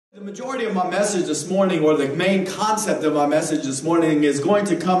The majority of my message this morning, or the main concept of my message this morning, is going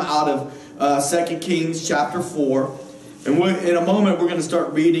to come out of 2 Kings chapter 4. And in a moment, we're going to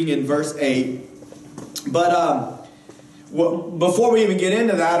start reading in verse 8. But before we even get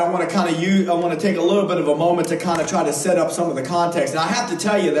into that, I want to take a little bit of a moment to kind of try to set up some of the context. And I have to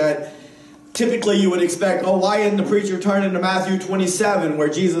tell you that typically you would expect, why isn't the preacher turning to Matthew 27 where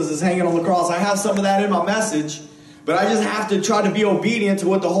Jesus is hanging on the cross? I have some of that in my message. But I just have to try to be obedient to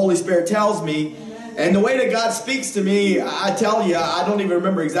what the Holy Spirit tells me. And the way that God speaks to me, I tell you, I don't even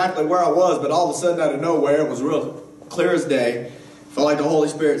remember exactly where I was, but all of a sudden out of nowhere, it was real clear as day. Felt like the Holy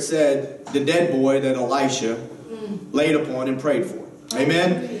Spirit said, the dead boy that Elisha laid upon and prayed for.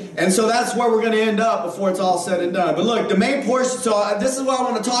 Amen? And so that's where we're going to end up before it's all said and done. But look, the main portion, so this is what I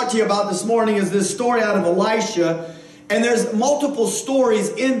want to talk to you about this morning, is this story out of Elisha. And there's multiple stories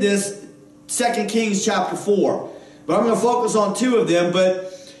in this 2 Kings chapter 4. But I'm going to focus on two of them.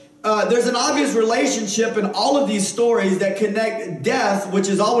 But there's an obvious relationship in all of these stories that connect death, which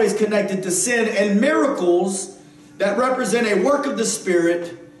is always connected to sin, and miracles that represent a work of the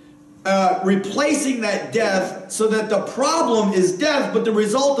Spirit, replacing that death, so that the problem is death, but the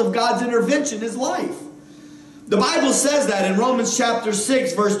result of God's intervention is life. The Bible says that in Romans chapter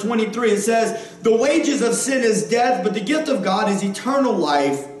 6, verse 23. It says, the wages of sin is death, but the gift of God is eternal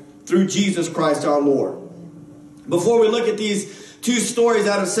life through Jesus Christ our Lord. Before we look at these two stories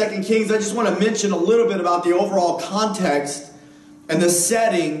out of 2 Kings, I just want to mention a little bit about the overall context and the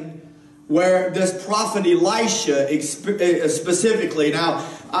setting where this prophet Elisha specifically. Now,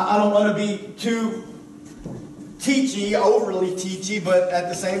 I don't want to be too overly teachy, but at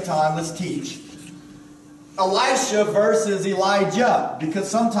the same time, let's teach. Elisha versus Elijah, because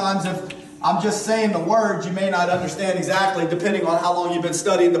sometimes if I'm just saying the words, you may not understand exactly, depending on how long you've been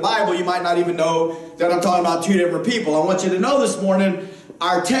studying the Bible. You might not even know that I'm talking about two different people. I want you to know this morning,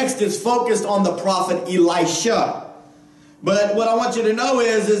 our text is focused on the prophet Elisha. But what I want you to know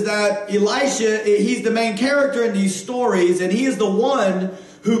is that Elisha, he's the main character in these stories, and he is the one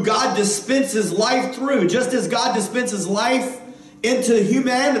who God dispenses life through. Just as God dispenses life into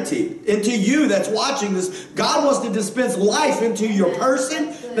humanity, into you that's watching this, God wants to dispense life into your person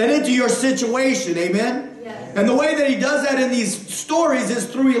and into your situation. Amen? Yes. And the way that he does that in these stories is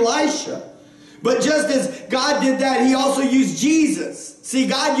through Elisha. But just as God did that, he also used Jesus. See,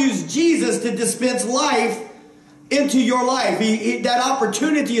 God used Jesus to dispense life into your life. That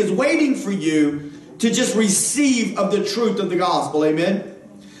opportunity is waiting for you to just receive of the truth of the gospel. Amen?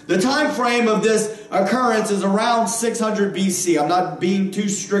 The time frame of this occurrence is around 600 BC. I'm not being too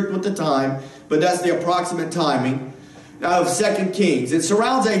strict with the time, but that's the approximate timing of 2 Kings. It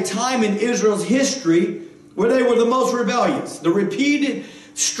surrounds a time in Israel's history where they were the most rebellious. The repeated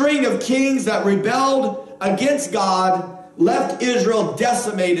string of kings that rebelled against God left Israel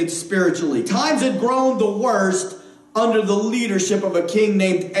decimated spiritually. Times had grown the worst under the leadership of a king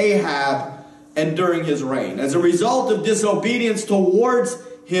named Ahab and during his reign. As a result of disobedience towards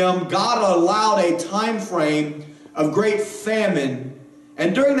him, God allowed a time frame of great famine.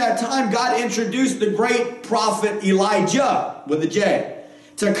 And during that time, God introduced the great prophet Elijah, with a J,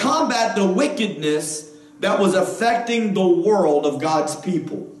 to combat the wickedness that was affecting the world of God's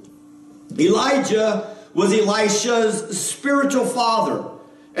people. Elijah was Elisha's spiritual father.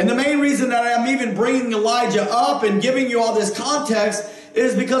 And the main reason that I'm even bringing Elijah up and giving you all this context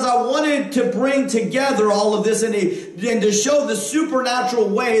is because I wanted to bring together all of this and to show the supernatural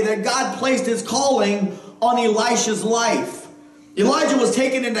way that God placed his calling on Elisha's life. Elijah was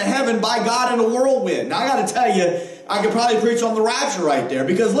taken into heaven by God in a whirlwind. Now, I got to tell you, I could probably preach on the rapture right there,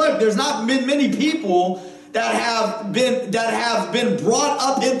 because look, there's not been many people that have been brought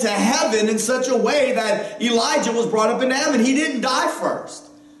up into heaven in such a way that Elijah was brought up into heaven. He didn't die first.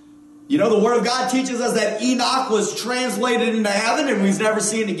 You know, the Word of God teaches us that Enoch was translated into heaven and he's never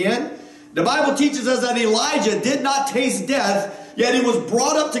seen again. The Bible teaches us that Elijah did not taste death, yet he was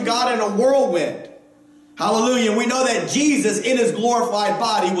brought up to God in a whirlwind. Hallelujah. And we know that Jesus, in his glorified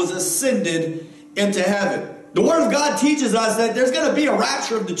body, was ascended into heaven. The Word of God teaches us that there's going to be a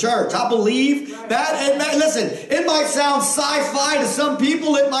rapture of the church. I believe that. And listen, it might sound sci-fi to some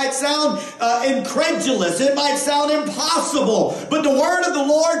people. It might sound incredulous. It might sound impossible. But the Word of the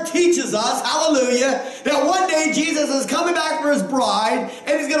Lord teaches us, hallelujah, that one day Jesus is coming back for his bride,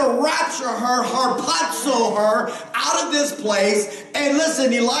 and he's going to rapture her, harpazo her, out of this place. And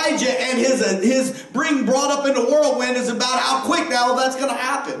listen, Elijah and his being brought up in the whirlwind is about how quick now that's going to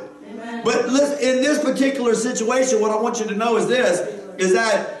happen. But listen, in this particular situation, what I want you to know is this, is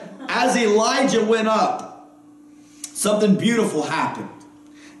that as Elijah went up, something beautiful happened.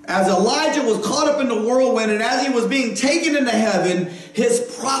 As Elijah was caught up in the whirlwind, and as he was being taken into heaven,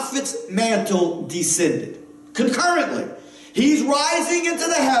 his prophet's mantle descended. Concurrently, he's rising into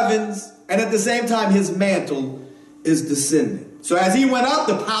the heavens, and at the same time, his mantle is descending. So as he went up,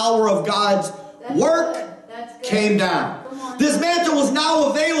 the power of God's work came down. This mantle was now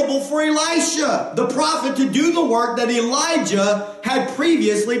available for Elisha, the prophet, to do the work that Elijah had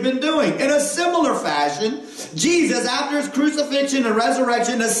previously been doing. In a similar fashion, Jesus, after his crucifixion and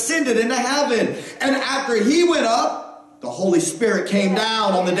resurrection, ascended into heaven. And after he went up, the Holy Spirit came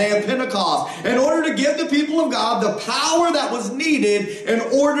down on the day of Pentecost in order to give the people of God the power that was needed in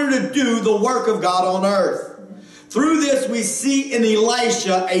order to do the work of God on earth. Through this, we see in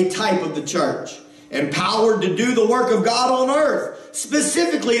Elisha a type of the church, empowered to do the work of God on earth.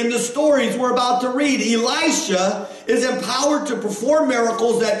 Specifically in the stories we're about to read, Elisha is empowered to perform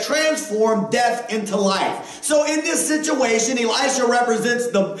miracles that transform death into life. So in this situation, Elisha represents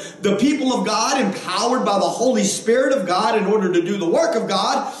the people of God, empowered by the Holy Spirit of God in order to do the work of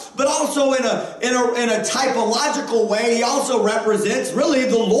God. But also in a typological way, he also represents really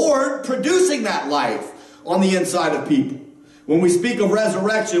the Lord producing that life on the inside of people. When we speak of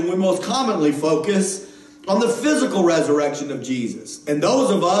resurrection, we most commonly focus on the physical resurrection of Jesus. And those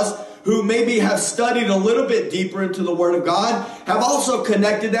of us who maybe have studied a little bit deeper into the Word of God have also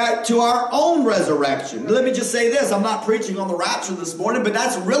connected that to our own resurrection. Let me just say this. I'm not preaching on the rapture this morning, but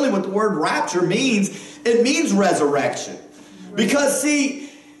that's really what the word rapture means. It means resurrection. Because, see,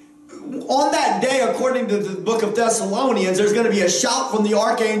 on that day, according to the book of Thessalonians, there's going to be a shout from the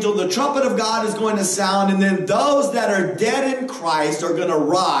archangel. The trumpet of God is going to sound. And then those that are dead in Christ are going to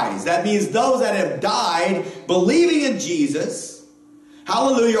rise. That means those that have died believing in Jesus,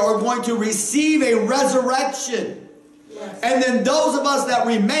 hallelujah, are going to receive a resurrection. Yes. And then those of us that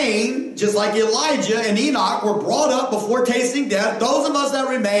remain, just like Elijah and Enoch were brought up before tasting death, those of us that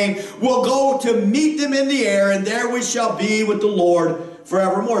remain will go to meet them in the air, and there we shall be with the Lord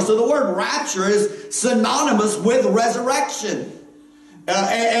forevermore. So the word rapture is synonymous with resurrection.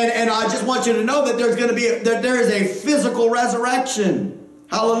 And I just want you to know that there is a physical resurrection.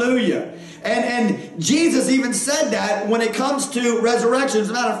 Hallelujah. And Jesus even said that when it comes to resurrection. As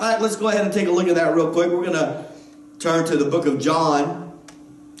a matter of fact, let's go ahead and take a look at that real quick. We're going to turn to the book of John.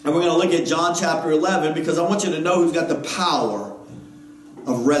 And we're going to look at John chapter 11, because I want you to know who's got the power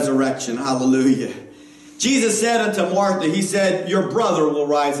of resurrection. Hallelujah. Jesus said unto Martha, he said, your brother will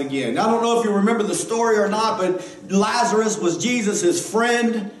rise again. Now, I don't know if you remember the story or not, but Lazarus was Jesus'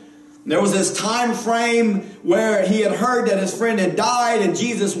 friend. There was this time frame where he had heard that his friend had died, and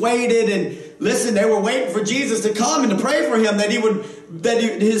Jesus waited. And listen, they were waiting for Jesus to come and to pray for him, that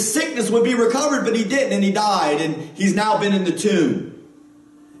his sickness would be recovered, but he didn't, and he died, and he's now been in the tomb.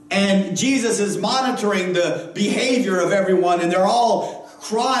 And Jesus is monitoring the behavior of everyone, and they're all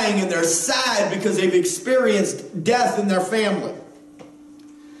crying and they're sad because they've experienced death in their family.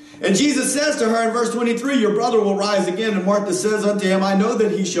 And Jesus says to her in verse 23, your brother will rise again. And Martha says unto him, I know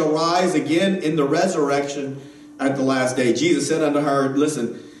that he shall rise again in the resurrection at the last day. Jesus said unto her,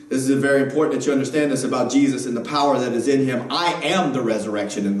 listen, this is very important that you understand this about Jesus and the power that is in him. I am the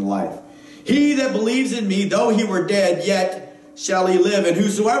resurrection and the life. He that believes in me, though he were dead, yet shall he live. And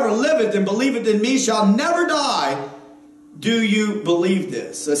whosoever liveth and believeth in me shall never die. Do you believe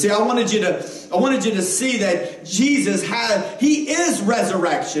this? See, I wanted you to see that Jesus he is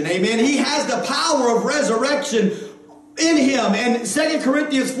resurrection. Amen. He has the power of resurrection in him. And 2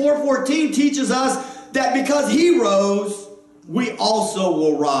 Corinthians 4:14 teaches us that because he rose, we also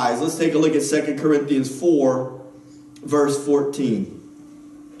will rise. Let's take a look at 2 Corinthians 4, verse 14.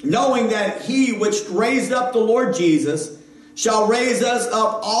 Knowing that he which raised up the Lord Jesus shall raise us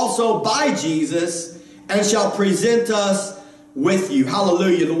up also by Jesus, and shall present us with you.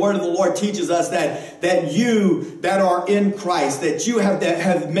 Hallelujah. The word of the Lord teaches us that you that are in Christ, that you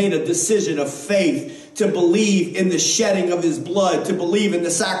have made a decision of faith to believe in the shedding of his blood, to believe in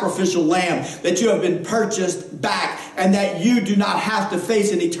the sacrificial lamb, that you have been purchased back, and that you do not have to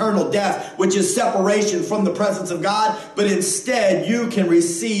face an eternal death, which is separation from the presence of God, but instead you can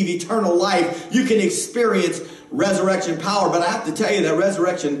receive eternal life. You can experience resurrection power. But I have to tell you that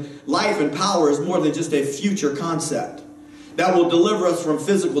resurrection life and power is more than just a future concept that will deliver us from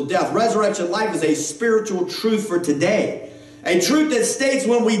physical death. Resurrection life is a spiritual truth for today. A truth that states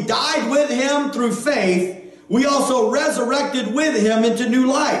when we died with him through faith, we also resurrected with him into new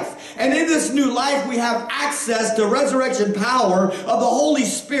life. And in this new life, we have access to resurrection power of the Holy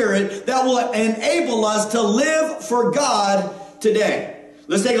Spirit that will enable us to live for God today.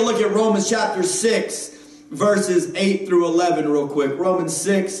 Let's take a look at Romans chapter 6. Verses 8 through 11 real quick. Romans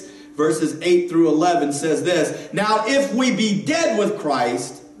 6 verses 8 through 11 says this. Now if we be dead with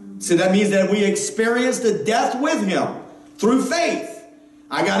Christ, so that means that we experienced a death with him through faith.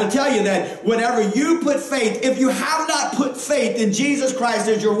 I got to tell you that whenever you put faith, if you have not put faith in Jesus Christ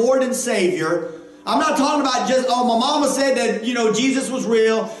as your Lord and Savior, I'm not talking about just, oh, my mama said that, Jesus was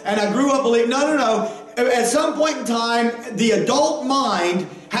real and I grew up believing. No, no, no. At some point in time, the adult mind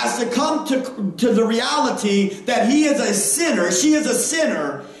has to come to the reality that he is a sinner, she is a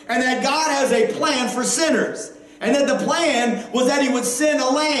sinner, and that God has a plan for sinners. And that the plan was that he would send a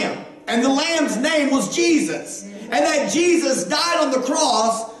lamb. And the lamb's name was Jesus. And that Jesus died on the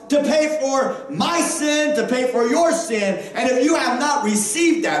cross to pay for my sin, to pay for your sin. And if you have not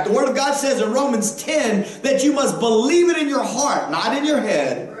received that, the Word of God says in Romans 10 that you must believe it in your heart, not in your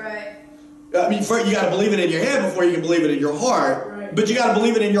head. Right. I mean, first you got to believe it in your head before you can believe it in your heart. Right. But you got to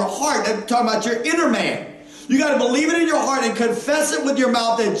believe it in your heart. That's talking about your inner man. You got to believe it in your heart and confess it with your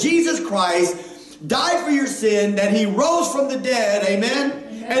mouth that Jesus Christ died for your sin, that he rose from the dead.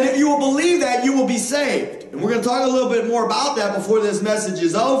 Amen. And if you will believe that, you will be saved. And we're going to talk a little bit more about that before this message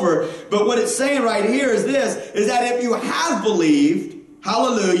is over. But what it's saying right here is this, is that if you have believed,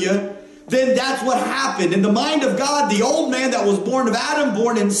 hallelujah, then that's what happened. In the mind of God, the old man that was born of Adam,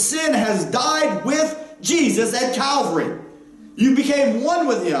 born in sin, has died with Jesus at Calvary. You became one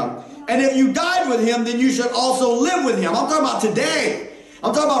with him. And if you died with him, then you should also live with him. I'm talking about today.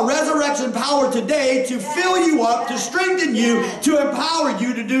 I'm talking about resurrection power today to fill you up, to strengthen you, to empower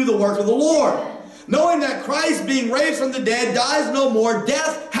you to do the work of the Lord. Knowing that Christ, being raised from the dead, dies no more.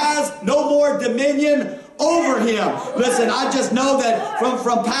 Death has no more dominion over him. Listen, I just know that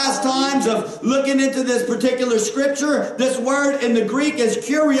from past times of looking into this particular scripture, this word in the Greek is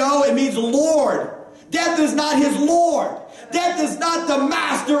kurio. It means Lord. Death is not his Lord. Death is not the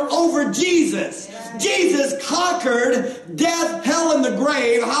master over Jesus. Jesus conquered death, hell, and the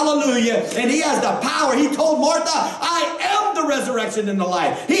grave. Hallelujah. And he has the power. He told Martha, I am the resurrection and the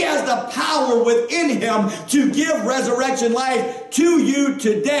life. He has the power within him to give resurrection life to you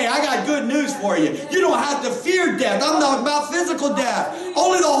today. I got good news for you. You don't have to fear death. I'm talking about physical death.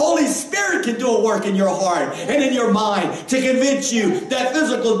 Only the Holy Spirit can do a work in your heart and in your mind to convince you that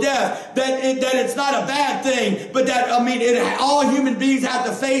physical death, that it's not a bad thing, but that, all human beings have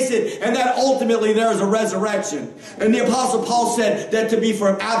to face it, and that ultimately there is a resurrection. And the Apostle Paul said that to be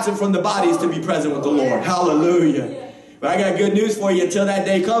absent from the body is to be present with the Lord. Hallelujah. But I got good news for you until that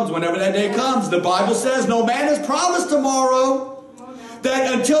day comes. Whenever that day comes, the Bible says no man is promised tomorrow.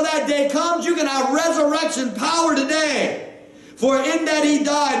 That until that day comes, you can have resurrection power today. For in that he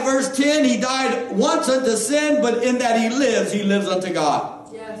died, verse 10, he died once unto sin, but in that he lives unto God.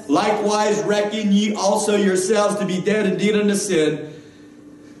 Yes. Likewise reckon ye also yourselves to be dead indeed unto sin,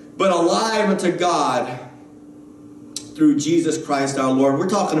 but alive unto God through Jesus Christ our Lord. We're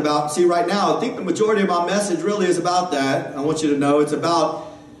talking about, see right now, I think the majority of my message really is about that. I want you to know it's about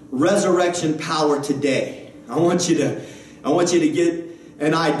resurrection power today. I want you to get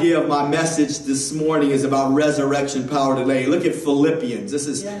an idea of my message this morning is about resurrection power today. Look at Philippians. This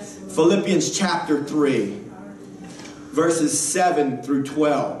is Philippians chapter 3, verses 7 through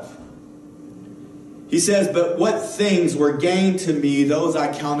 12. He says, but what things were gained to me, those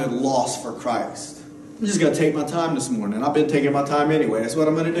I counted loss for Christ. I'm just going to take my time this morning. I've been taking my time anyway. That's what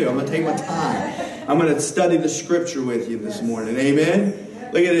I'm going to do. I'm going to take my time. I'm going to study the scripture with you this morning. Amen?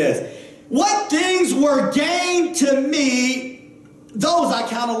 Look at this. What things were gained to me, those I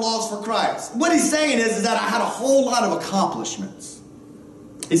count a loss for Christ. What he's saying is that I had a whole lot of accomplishments.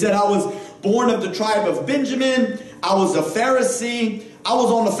 He said I was born of the tribe of Benjamin. I was a Pharisee. I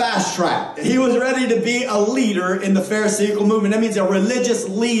was on the fast track. He was ready to be a leader in the Pharisaical movement. That means a religious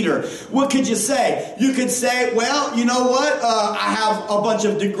leader. What could you say? You could say, well, you know what? I have a bunch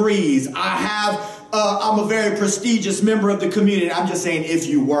of degrees. I'm a very prestigious member of the community. I'm just saying if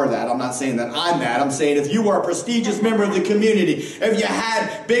you were that. I'm not saying that I'm that. I'm saying if you were a prestigious member of the community, if you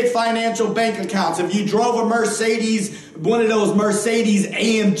had big financial bank accounts, if you drove a Mercedes, one of those Mercedes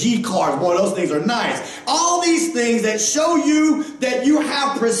AMG cars, boy, those things are nice. All these things that show you that you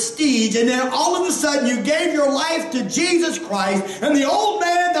have prestige, and then all of a sudden you gave your life to Jesus Christ, and the old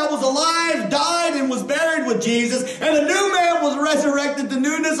man that was alive died and was buried with Jesus, and the new man was resurrected to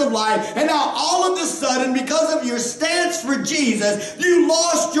newness of life, and now all of a sudden, because of your stance for Jesus, you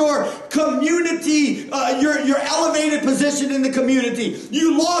lost your community, your elevated position in the community.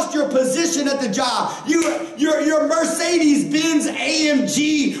 You lost your position at the job. Your Mercedes-Benz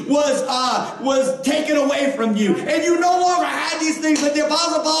AMG was taken away from you, and you no longer had these things. But the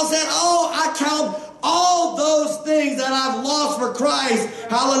Apostle Paul said, "Oh, I count all those things that I've lost for Christ."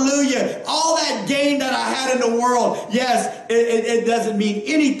 Hallelujah. All that gain that I had in the world, yes, it doesn't mean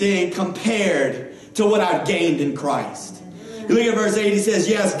anything compared to what I've gained in Christ. You look at verse 8, he says,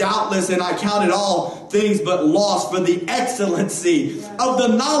 yes, doubtless, and I counted all things but loss for the excellency of the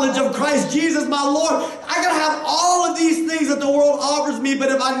knowledge of Christ Jesus my Lord. I can have all of these things that the world offers me,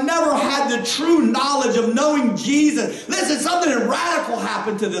 but if I never had the true knowledge of knowing Jesus, listen, something radical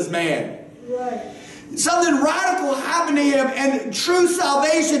happened to this man. Right. Something radical happened to him, and true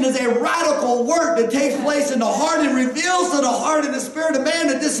salvation is a radical work that takes place in the heart and reveals to the heart and the spirit of man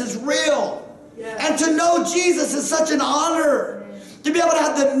that this is real. And to know Jesus is such an honor. To be able to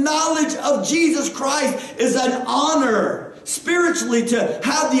have the knowledge of Jesus Christ is an honor. Spiritually, to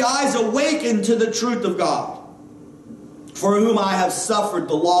have the eyes awakened to the truth of God. For whom I have suffered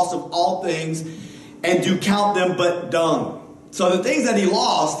the loss of all things, and do count them but dung. So the things that he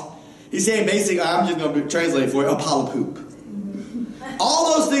lost, he's saying basically, I'm just going to translate for you, a pile of poop.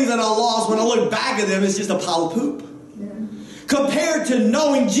 All those things that I lost, when I look back at them, it's just a pile of poop. Compared to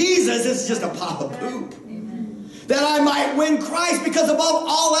knowing Jesus, it's just a pile of poop. That I might win Christ, because above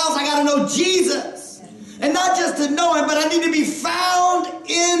all else, I got to know Jesus. And not just to know him, but I need to be found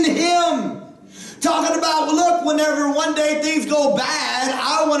in him. Talking about, look, whenever one day things go bad,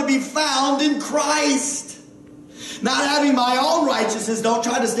 I want to be found in Christ. Not having my own righteousness. Don't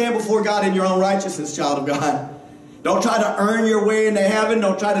try to stand before God in your own righteousness, child of God. Don't try to earn your way into heaven.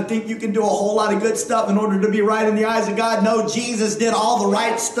 Don't try to think you can do a whole lot of good stuff in order to be right in the eyes of God. No, Jesus did all the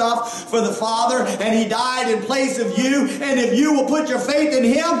right stuff for the Father, and he died in place of you. And if you will put your faith in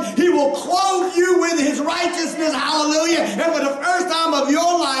him, he will clothe you with his righteousness. Hallelujah. And for the first time of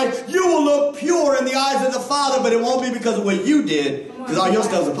your life, you will look pure in the eyes of the Father, but it won't be because of what you did, because all your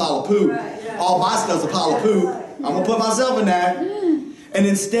stuff's a pile of poop. All my stuff's a pile of poop. I'm going to put myself in that. And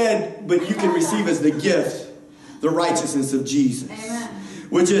instead, but you can receive as the gift the righteousness of Jesus. Amen.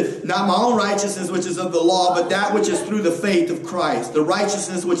 Which is not my own righteousness, which is of the law, but that which is through the faith of Christ. The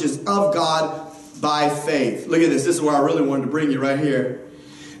righteousness which is of God by faith. Look at this. This is where I really wanted to bring you right here.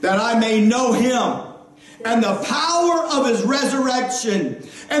 That I may know him and the power of his resurrection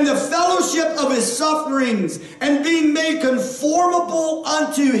and the fellowship of his sufferings, and being made conformable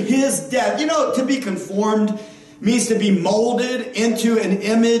unto his death. You know, to be conformed means to be molded into an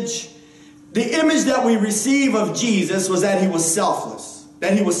image. The image that we receive of Jesus was that he was selfless,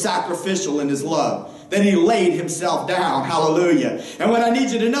 that he was sacrificial in his love, that he laid himself down. Hallelujah. And what I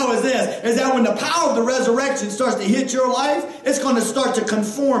need you to know is this, is that when the power of the resurrection starts to hit your life, it's going to start to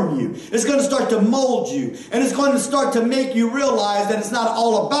conform you. It's going to start to mold you. And it's going to start to make you realize that it's not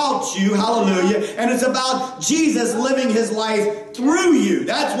all about you. Hallelujah. And it's about Jesus living his life through you.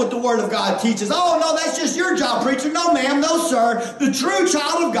 That's what the Word of God teaches. Oh, no, that's just your job, preacher. No, ma'am. No, sir. The true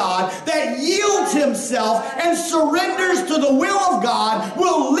child of God that yields himself and surrenders to the will of God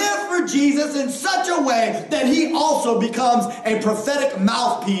will live for Jesus in such a way that he also becomes a prophetic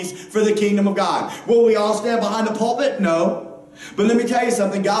mouthpiece for the kingdom of God. Will we all stand behind the pulpit? No. But let me tell you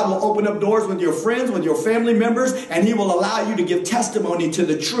something. God will open up doors with your friends, with your family members, and he will allow you to give testimony to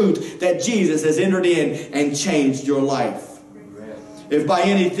the truth that Jesus has entered in and changed your life. If by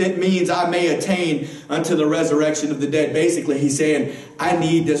any means I may attain unto the resurrection of the dead. Basically, he's saying, I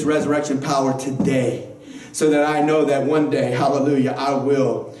need this resurrection power today so that I know that one day, hallelujah, I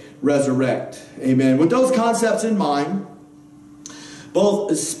will resurrect. Amen. With those concepts in mind,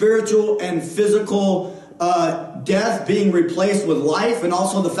 both spiritual and physical death being replaced with life, and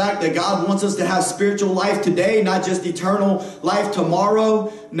also the fact that God wants us to have spiritual life today, not just eternal life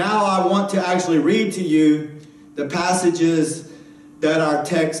tomorrow. Now I want to actually read to you the passages that our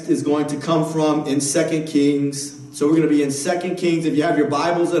text is going to come from in 2 Kings. So we're going to be in 2 Kings. If you have your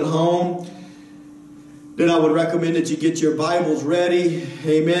Bibles at home, then I would recommend that you get your Bibles ready.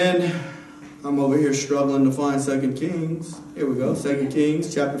 Amen. I'm over here struggling to find 2 Kings. Here we go. 2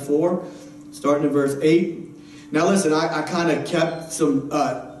 Kings chapter 4, starting in verse 8. Now listen, I kind of kept some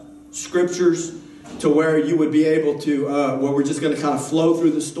scriptures to where you would be able to, where we're just going to kind of flow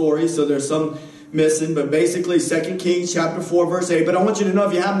through the story. So there's some missing, but basically 2 Kings chapter 4 verse 8. But I want you to know,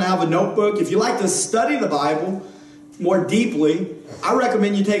 if you happen to have a notebook, if you like to study the Bible more deeply, I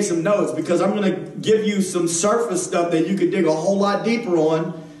recommend you take some notes, because I'm going to give you some surface stuff that you could dig a whole lot deeper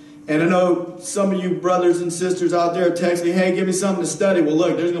on. And I know some of you brothers and sisters out there text me, hey, give me something to study. Well,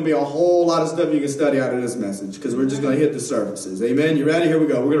 look, there's going to be a whole lot of stuff you can study out of this message, because we're just going to hit the surfaces. Amen. You ready? Here we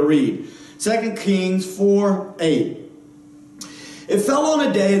go. We're going to read 2 Kings 4:8. It fell on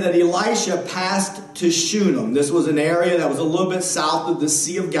a day that Elisha passed to Shunammite. This was an area that was a little bit south of the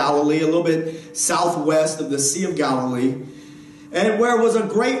Sea of Galilee, a little bit southwest of the Sea of Galilee. And where was a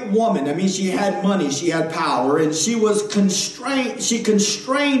great woman. I mean, she had money, she had power, and she was constrained. She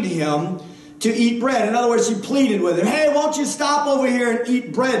constrained him to eat bread. In other words, she pleaded with him, hey, won't you stop over here and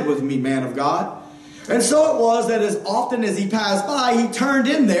eat bread with me, man of God? And so it was that as often as he passed by, he turned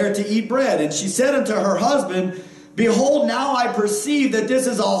in there to eat bread. And she said unto her husband, Behold, now I perceive that this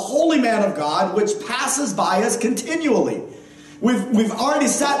is a holy man of God, which passes by us continually. We've already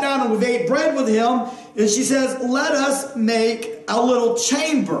sat down and we've ate bread with him. And she says, let us make a little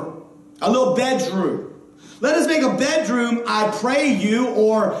chamber, a little bedroom. Let us make a bedroom, I pray you,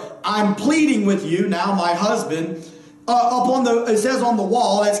 or I'm pleading with you, now my husband, it says on the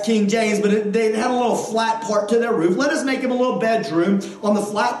wall, that's King James, but they had a little flat part to their roof. Let us make him a little bedroom on the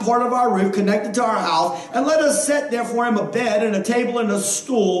flat part of our roof connected to our house, and let us set there for him a bed and a table and a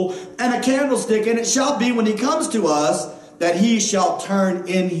stool and a candlestick, and it shall be when he comes to us that he shall turn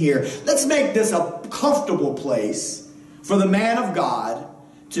in here. Let's make this a comfortable place for the man of God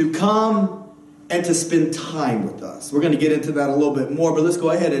to come and to spend time with us. We're going to get into that a little bit more, but let's go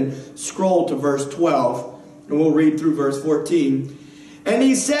ahead and scroll to verse 12. And we'll read through verse 14. And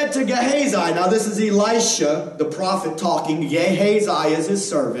he said to Gehazi, now this is Elisha, the prophet talking. Gehazi is his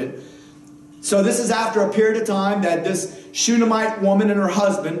servant. So this is after a period of time that this Shunammite woman and her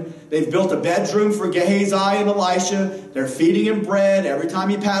husband, they've built a bedroom for Gehazi and Elisha. They're feeding him bread. Every time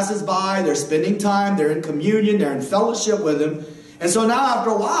he passes by, they're spending time. They're in communion. They're in fellowship with him. And so now after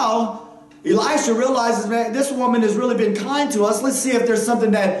a while, Elisha realizes, man, this woman has really been kind to us. Let's see if there's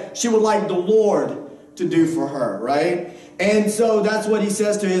something that she would like the Lord to do for her, right? And so that's what he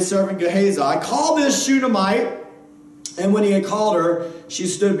says to his servant Gehazi. Call this Shunammite. And when he had called her, she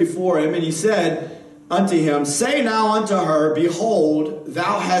stood before him, and he said unto him, Say now unto her, Behold,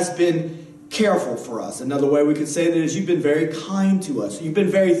 thou hast been careful for us. Another way we could say that is you've been very kind to us. You've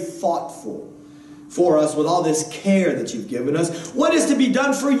been very thoughtful for us with all this care that you've given us. What is to be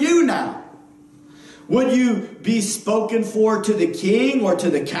done for you now? Would you be spoken for to the king or to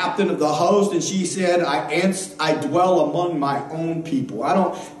the captain of the host? And she said, I dwell among my own people.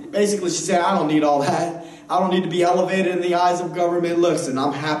 Basically she said, I don't need all that. I don't need to be elevated in the eyes of government. Listen,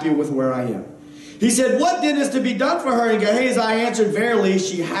 I'm happy with where I am. He said, what then is to be done for her? And Gehazi answered, Verily,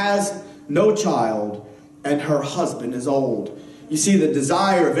 she has no child, and her husband is old. You see, the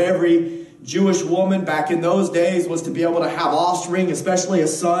desire of every Jewish woman back in those days was to be able to have offspring, especially a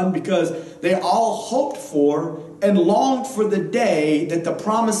son, because they all hoped for and longed for the day that the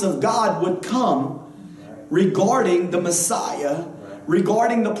promise of God would come regarding the Messiah,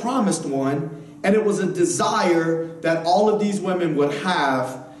 regarding the promised one. And it was a desire that all of these women would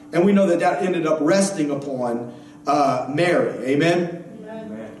have. And we know that that ended up resting upon Mary. Amen?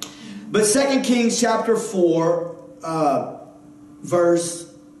 Amen. But 2 Kings chapter 4, we're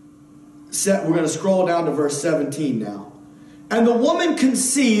going to scroll down to verse 17 now. And the woman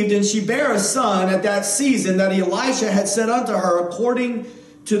conceived, and she bare a son at that season that Elisha had said unto her, according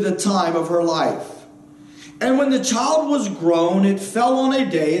to the time of her life. And when the child was grown, it fell on a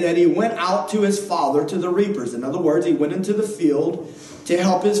day that he went out to his father to the reapers. In other words, he went into the field to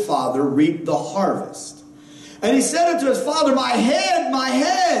help his father reap the harvest. And he said unto his father, My head, my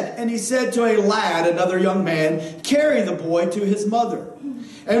head. And he said to a lad, another young man, Carry the boy to his mother.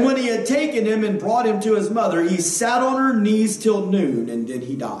 And when he had taken him and brought him to his mother, he sat on her knees till noon, and then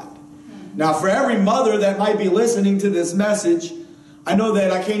he died. Now, for every mother that might be listening to this message, I know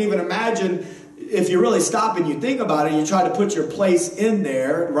that I can't even imagine, if you really stop and you think about it, you try to put your place in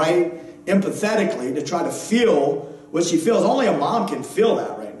there, right, empathetically, to try to feel what she feels. Only a mom can feel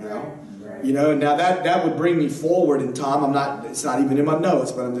that right now. Right. You know, now that would bring me forward in time. It's not even in my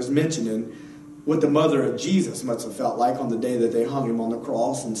notes, but I'm just mentioning what the mother of Jesus must have felt like on the day that they hung him on the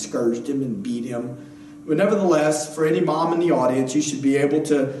cross and scourged him and beat him. But nevertheless, for any mom in the audience, you should be able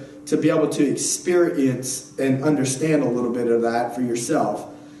to experience and understand a little bit of that for yourself.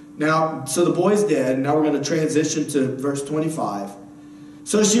 Now, so the boy's dead, and now we're going to transition to verse 25.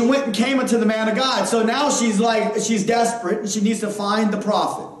 So she went and came unto the man of God. So now she's desperate, and she needs to find the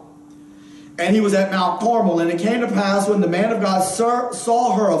prophet. And he was at Mount Carmel. And it came to pass when the man of God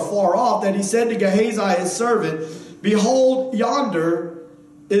saw her afar off, that he said to Gehazi his servant, Behold, yonder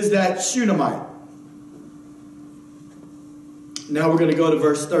is that Shunammite. Now we're going to go to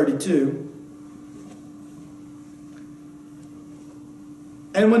verse 32.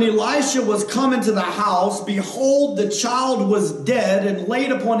 And when Elisha was come into the house, behold, the child was dead and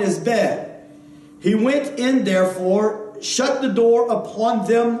laid upon his bed. He went in, therefore, shut the door upon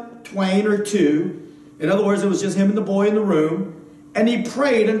them twain or two. In other words, it was just him and the boy in the room. And he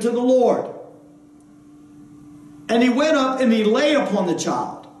prayed unto the Lord. And he went up and he lay upon the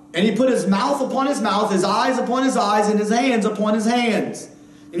child. And he put his mouth upon his mouth, his eyes upon his eyes, and his hands upon his hands.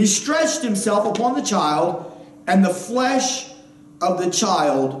 And he stretched himself upon the child, and the flesh of the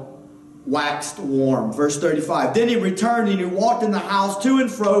child waxed warm. Verse 35. Then he returned and he walked in the house to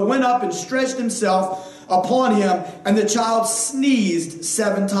and fro, went up and stretched himself upon him, and the child sneezed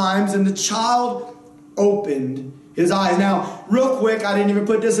 7 times, and the child opened his eyes. Now, real quick, I didn't even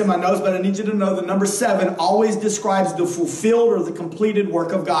put this in my notes, but I need you to know the number 7 always describes the fulfilled or the completed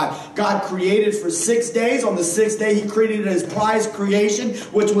work of God. God created for 6 days. On the 6th day, he created his prized creation,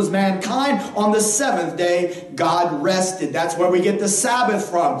 which was mankind. On the 7th day, God rested. That's where we get the Sabbath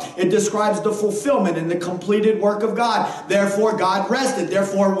from. It describes the fulfillment and the completed work of God. Therefore, God rested.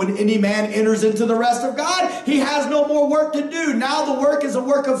 Therefore, when any man enters into the rest of God, he has no more work to do. Now the work is a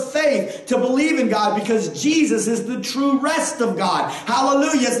work of faith to believe in God, because Jesus is the true rest of God.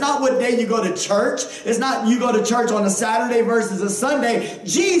 Hallelujah. It's not what day you go to church. It's not you go to church on a Saturday versus a Sunday.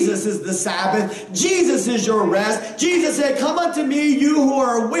 Jesus is the Sabbath. Jesus is your rest. Jesus said, come unto me, you who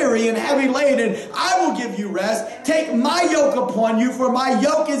are weary and heavy laden. I will give you rest. Take my yoke upon you, for my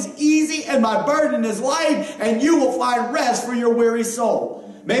yoke is easy and my burden is light, and you will find rest for your weary soul.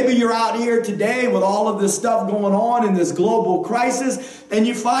 Maybe you're out here today with all of this stuff going on in this global crisis, and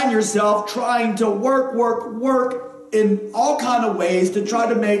you find yourself trying to work in all kind of ways to try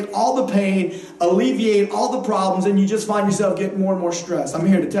to make all the pain, alleviate all the problems, and you just find yourself getting more and more stressed. I'm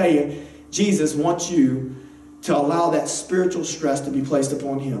here to tell you, Jesus wants you to allow that spiritual stress to be placed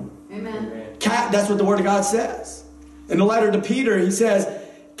upon him. Amen. That's what the Word of God says. In the letter to Peter, he says,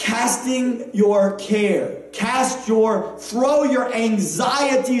 casting your care. Throw your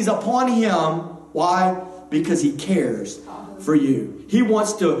anxieties upon him. Why? Because he cares for you. He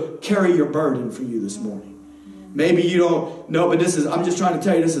wants to carry your burden for you this morning. Maybe you don't know, but I'm just trying to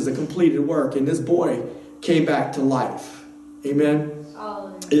tell you, this is a completed work. And this boy came back to life. Amen?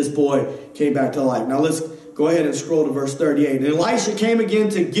 This boy came back to life. Now let's go ahead and scroll to verse 38. And Elisha came again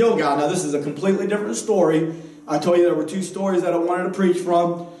to Gilgal. Now this is a completely different story. I told you there were 2 stories that I wanted to preach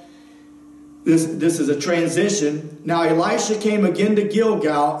from. This is a transition. Now Elisha came again to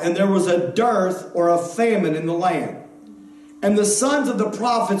Gilgal, and there was a dearth or a famine in the land. And the sons of the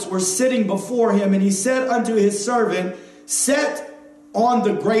prophets were sitting before him, and he said unto his servant, set on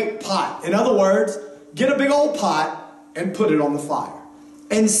the great pot. In other words, get a big old pot and put it on the fire.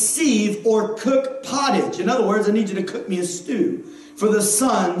 And sieve or cook pottage. In other words, I need you to cook me a stew for the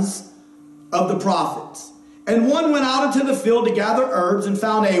sons of the prophets. And one went out into the field to gather herbs, and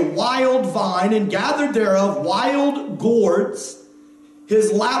found a wild vine, and gathered thereof wild gourds.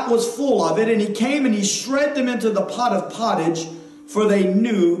 His lap was full of it, and he came and he shred them into the pot of pottage, for they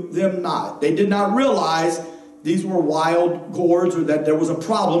knew them not. They did not realize these were wild gourds, or that there was a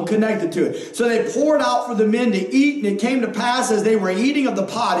problem connected to it. So they poured out for the men to eat, and it came to pass, as they were eating of the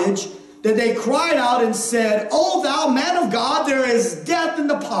pottage, that they cried out and said, O thou man of God, there is death in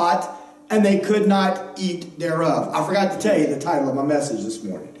the pot, and they could not eat thereof. I forgot to tell you the title of my message this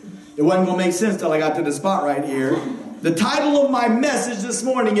morning. It wasn't going to make sense till I got to the spot right here. The title of my message this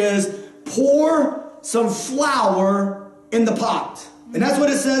morning is, pour some flour in the pot. And that's what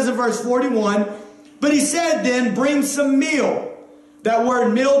it says in verse 41. But he said then, bring some meal. That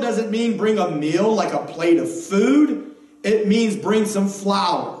word meal doesn't mean bring a meal like a plate of food. It means bring some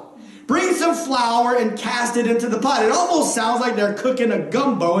flour. Bring some flour and cast it into the pot. It almost sounds like they're cooking a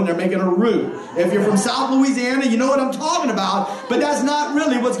gumbo and they're making a roux. If you're from South Louisiana, you know what I'm talking about. But that's not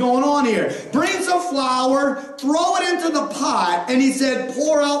really what's going on here. Bring some flour, throw it into the pot. And he said,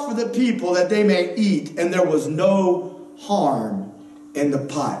 pour out for the people that they may eat. And there was no harm in the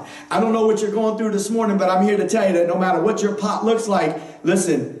pot. I don't know what you're going through this morning, but I'm here to tell you that no matter what your pot looks like,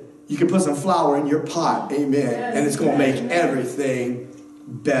 listen, you can put some flour in your pot. Amen. And it's going to make everything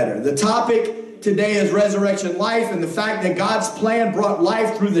better. The topic today is resurrection life, and the fact that God's plan brought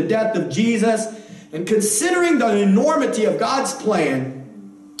life through the death of Jesus. And considering the enormity of God's plan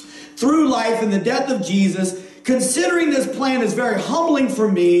through life and the death of Jesus, considering this plan is very humbling for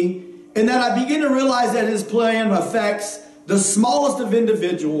me, and that I begin to realize that his plan affects the smallest of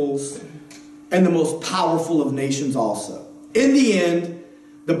individuals and the most powerful of nations also. In the end,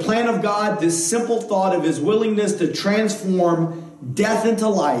 the plan of God, this simple thought of his willingness to transform death into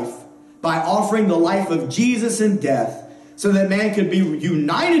life by offering the life of Jesus in death, so that man could be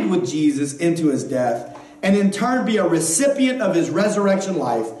united with Jesus into his death, and in turn be a recipient of his resurrection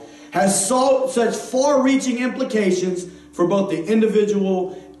life, has such far-reaching implications for both the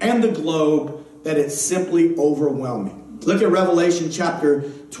individual and the globe that it's simply overwhelming. Look at Revelation chapter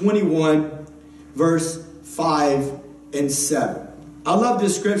 21, verse 5 and 7. I love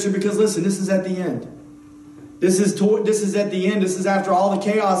this scripture because, listen, this is at the end. This is at the end. This is after all the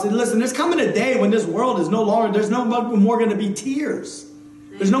chaos. And listen, there's coming a day when this world is no longer, there's no more going to be tears.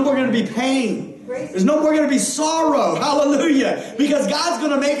 There's no more going to be pain. There's no more going to be sorrow. Hallelujah. Because God's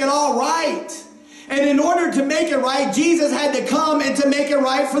going to make it all right. And in order to make it right, Jesus had to come and to make it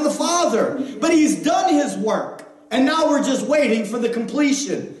right for the Father. But He's done His work. And now we're just waiting for the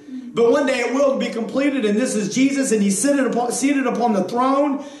completion. But one day it will be completed, and this is Jesus, and He's seated upon the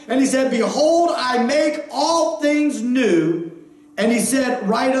throne. And He said, behold, I make all things new. And He said,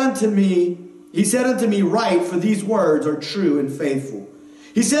 write unto me. He said unto me, write, for these words are true and faithful.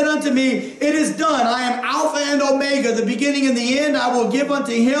 He said unto me, it is done. I am Alpha and Omega, the beginning and the end. I will give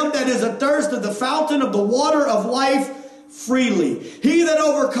unto him that is athirst of the fountain of the water of life freely. He that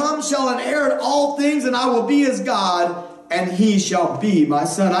overcomes shall inherit all things, and I will be his God, and he shall be my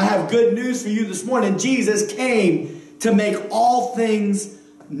son. I have good news for you this morning. Jesus came to make all things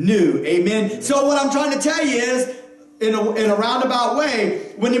new. Amen. So what I'm trying to tell you is, in a roundabout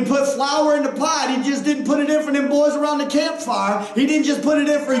way, when you put flour in the pot, He just didn't put it in for them boys around the campfire. He didn't just put it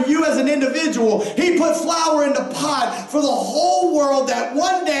in for you as an individual. He put flour in the pot for the whole world, that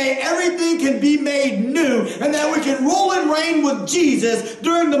one day everything can be made new, and that we can rule and reign with Jesus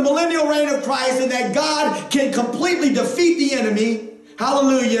during the millennial reign of Christ, and that God can completely defeat the enemy.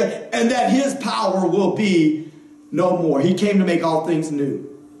 Hallelujah. And that His power will be no more. He came to make all things new.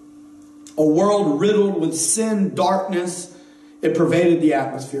 A world riddled with sin, darkness, it pervaded the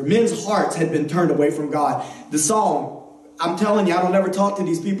atmosphere. Men's hearts had been turned away from God. The song, I'm telling you, I don't ever talk to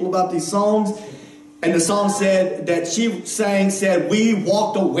these people about these songs. And the song said that she said, we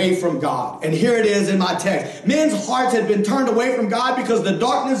walked away from God. And here it is in my text. Men's hearts had been turned away from God because the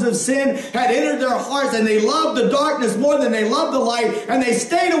darkness of sin had entered their hearts, and they loved the darkness more than they loved the light. And they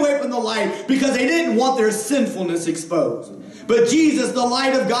stayed away from the light because they didn't want their sinfulness exposed. But Jesus, the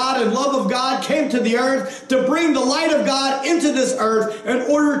light of God and love of God, came to the earth to bring the light of God into this earth in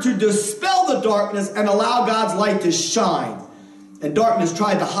order to dispel the darkness and allow God's light to shine. And darkness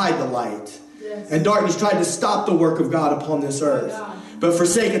tried to hide the light. Yes. And darkness tried to stop the work of God upon this earth. But for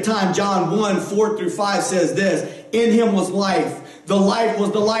sake of time, John 1:4-5 says this, in Him was life. The life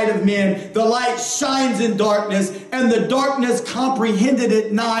was the light of men. The light shines in darkness, and the darkness comprehended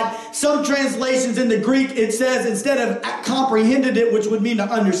it not. Some translations in the Greek, it says, instead of comprehended it, which would mean to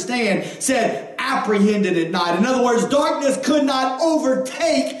understand, said apprehended it not. In other words, darkness could not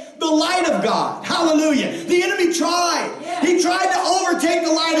overtake the light of God. Hallelujah. The enemy tried. Yeah. He tried to overtake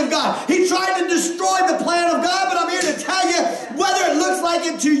the light of God. He tried to destroy the plan of God, but I'm here to tell you, whether it looks like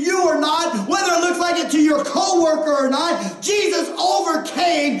it to you or not, whether it looks like it to your co-worker or not, Jesus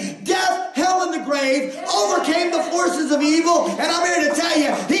overcame death, hell, and the grave, overcame the forces of evil, and I'm here to tell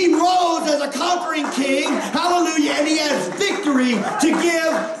you, He rose as a conquering king, hallelujah, and He has victory to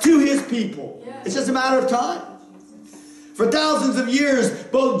give to His people. It's just a matter of time. For thousands of years,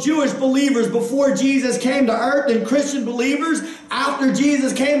 both Jewish believers before Jesus came to earth and Christian believers after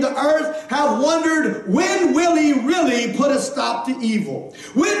Jesus came to earth have wondered, when will He really put a stop to evil?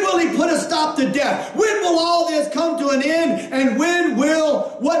 When will He put a stop to death? When will all this come to an end? And when will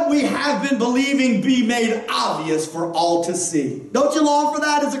what we have been believing be made obvious for all to see? Don't you long for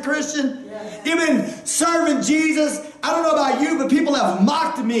that as a Christian? Yes. Even serving Jesus, I don't know about you, but people have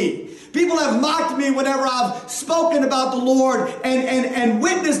mocked me. People have mocked me whenever I've spoken about the Lord and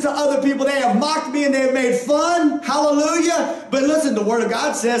witnessed to other people. They have mocked me and they have made fun. Hallelujah. But listen, the Word of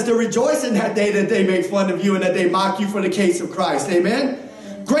God says to rejoice in that day that they make fun of you and that they mock you for the case of Christ. Amen?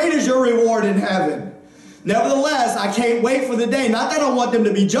 Great is your reward in heaven. Nevertheless, I can't wait for the day. Not that I want them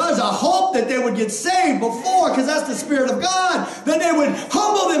to be judged. I hope that they would get saved before, because that's the Spirit of God. That they would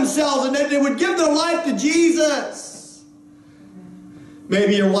humble themselves and that they would give their life to Jesus.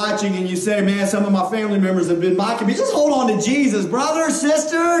 Maybe you're watching and you say, man, some of my family members have been mocking me. Just hold on to Jesus, brother,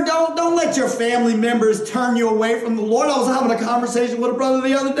 sister. Don't let your family members turn you away from the Lord. I was having a conversation with a brother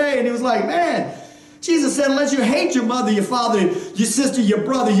the other day, and he was like, man, Jesus said, unless you hate your mother, your father, your sister, your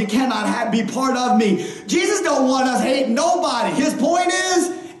brother, you cannot be part of me. Jesus don't want us hating nobody. His point is,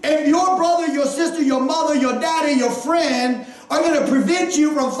 if your brother, your sister, your mother, your daddy, your friend are going to prevent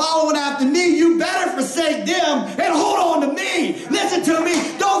you from following after me, you better forsake them and hold on to me. Listen to me.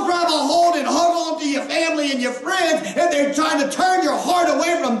 Don't grab a hold and hug on to your family and your friends if they're trying to turn your heart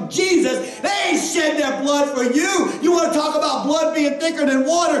away from Jesus. They ain't shed their blood for you. You want to talk about blood being thicker than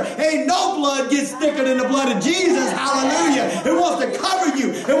water? Ain't no blood gets thicker than the blood of Jesus. Hallelujah. It wants to cover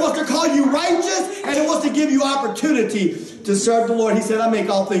you. It wants to call you righteous, and it wants to give you opportunity to serve the Lord. He said, I make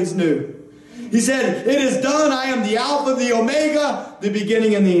all things new. He said, it is done. I am the Alpha, the Omega, the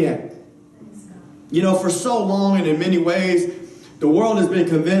beginning and the end. You know, for so long and in many ways, the world has been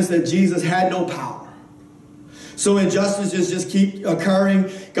convinced that Jesus had no power. So injustices just keep occurring.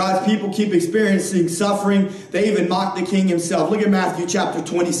 God's people keep experiencing suffering. They even mock the king himself. Look at Matthew chapter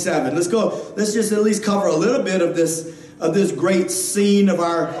 27. Let's go. Let's just at least cover a little bit of this great scene of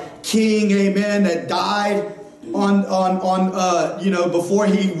our king, amen, that died before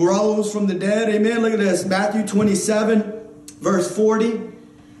he rose from the dead. Amen. Look at this. Matthew 27, verse 40.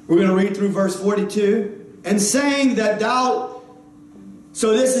 We're going to read through verse 42. And saying that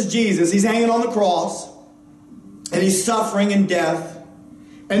so this is Jesus. He's hanging on the cross. And he's suffering in death.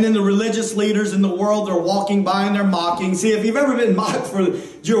 And then the religious leaders in the world, they're walking by and they're mocking. See, if you've ever been mocked for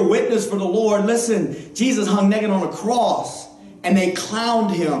your witness for the Lord, listen, Jesus hung naked on a cross. And they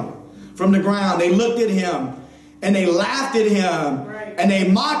clowned him from the ground. They looked at him. And they laughed at him. Right. And they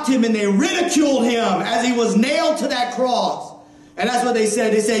mocked him and they ridiculed him as he was nailed to that cross. And that's what they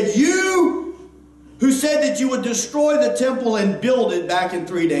said. They said, you who said that you would destroy the temple and build it back in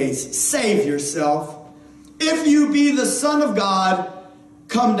 3 days, save yourself. If you be the Son of God,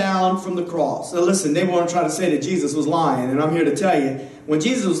 come down from the cross. Now listen, they want to try to say that Jesus was lying. And I'm here to tell you, when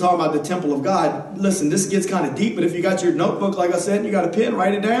Jesus was talking about the temple of God, listen, this gets kind of deep. But if you got your notebook, like I said, and you got a pen,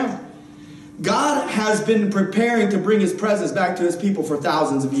 write it down. God has been preparing to bring his presence back to his people for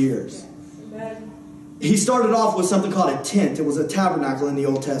thousands of years. He started off with something called a tent. It was a tabernacle in the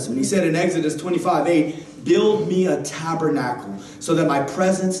Old Testament. He said in Exodus 25:8, build me a tabernacle so that my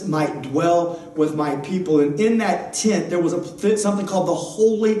presence might dwell with my people. And in that tent, there was something called the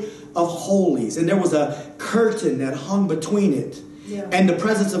Holy of Holies. And there was a curtain that hung between it. Yeah. And the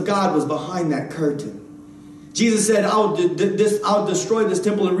presence of God was behind that curtain. Jesus said, I'll destroy this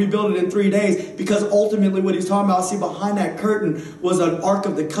temple and rebuild it in 3 days, because ultimately what he's talking about, see, behind that curtain was an Ark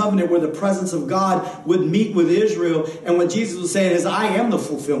of the Covenant where the presence of God would meet with Israel. And what Jesus was saying is, I am the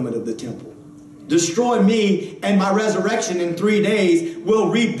fulfillment of the temple. Destroy me, and my resurrection in 3 days will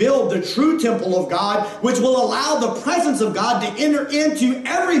rebuild the true temple of God, which will allow the presence of God to enter into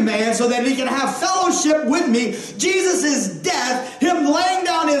every man so that he can have fellowship with me. Jesus' death, him laying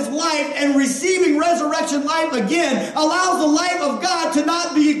down his life and receiving resurrection life again, allows the life of God to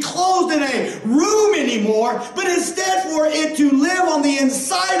not be closed in a room anymore, but instead for it to live on the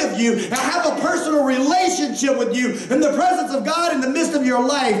inside of you and have a personal relationship with you. And the presence of God in the midst of your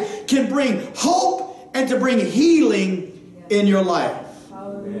life can bring hope and to bring healing in your life.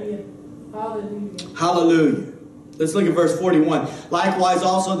 Hallelujah. Hallelujah. Hallelujah. Let's look at verse 41. Likewise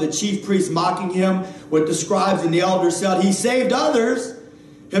also the chief priests mocking him with the scribes and the elders said, he saved others,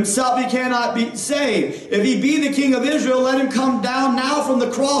 himself he cannot be saved. If he be the king of Israel, let him come down now from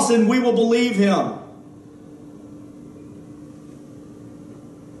the cross and we will believe him.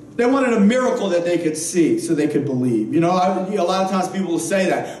 They wanted a miracle that they could see so they could believe. You know, a lot of times people will say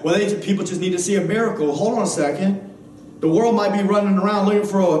that. Well, people just need to see a miracle. Hold on a second. The world might be running around looking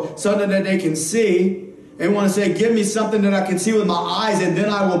for something that they can see. They want to say, give me something that I can see with my eyes and then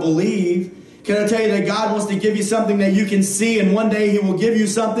I will believe. Can I tell you that God wants to give you something that you can see, and one day he will give you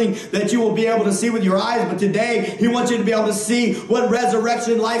something that you will be able to see with your eyes. But today he wants you to be able to see what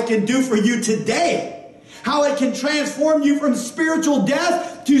resurrection life can do for you today. How it can transform you from spiritual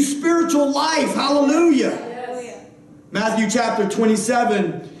death to spiritual life. Hallelujah. Yes. Matthew chapter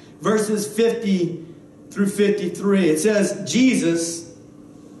 27, verses 50 through 53. It says, Jesus,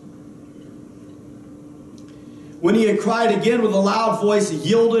 when he had cried again with a loud voice,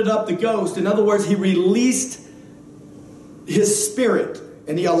 yielded up the ghost. In other words, he released his spirit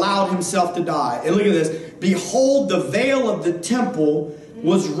and he allowed himself to die. And look at this. Behold, the veil of the temple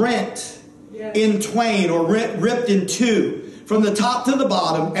was rent in twain, or ripped in two, from the top to the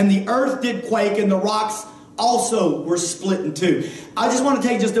bottom, and the earth did quake, and the rocks also were split in two. I just want to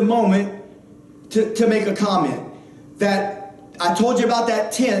take just a moment to make a comment. That I told you about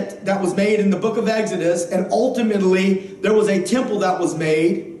that tent that was made in the book of Exodus, and ultimately there was a temple that was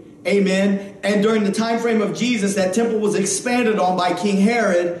made. Amen. And during the time frame of Jesus, that temple was expanded on by King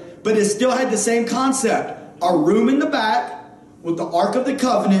Herod, but it still had the same concept. A room in the back with the Ark of the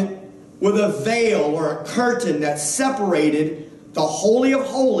Covenant, with a veil or a curtain that separated the Holy of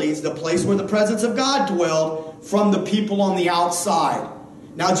Holies, the place where the presence of God dwelled, from the people on the outside.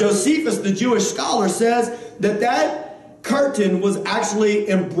 Now Josephus, the Jewish scholar, says that curtain was actually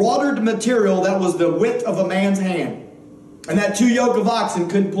embroidered material that was the width of a man's hand, and that 2 yoke of oxen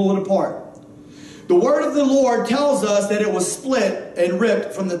couldn't pull it apart. The word of the Lord tells us that it was split and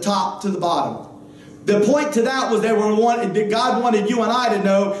ripped from the top to the bottom. The point to that was that God wanted you and I to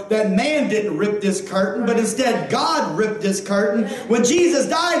know that man didn't rip this curtain, but instead God ripped this curtain when Jesus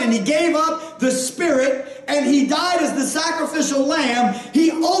died and he gave up the spirit and he died as the sacrificial lamb,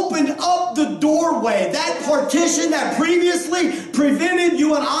 he opened up the doorway. That partition that previously prevented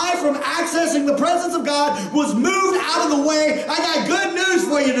you and I from accessing the presence of God was moved out of the way. I got good news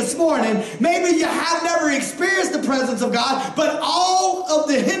for you this morning. Maybe you have never experienced the presence of God, but all of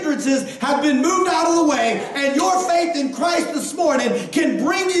the hindrances have been moved out of the way, and your faith in Christ this morning can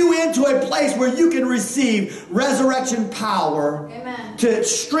bring you into a place where you can receive resurrection power. Amen. To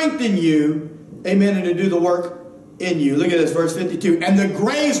strengthen you, amen, and to do the work in you. Look at this, verse 52. And the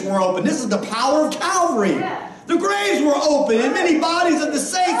graves were open. This is the power of Calvary. Yeah. The graves were open, and many bodies of the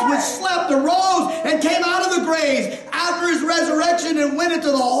saints which slept arose and came out of the graves after his resurrection and went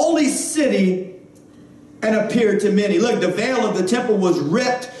into the holy city and appeared to many. Look, the veil of the temple was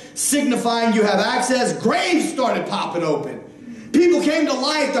ripped, signifying you have access. Graves started popping open. People came to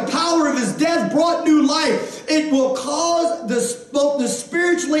life. The power of his death brought new life. It will cause both the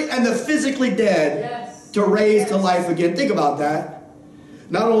spiritually and the physically dead to raise to life again. Think about that.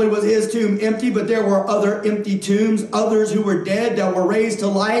 Not only was his tomb empty, but there were other empty tombs, others who were dead that were raised to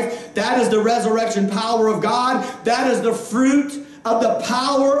life. That is the resurrection power of God. That is the fruit of the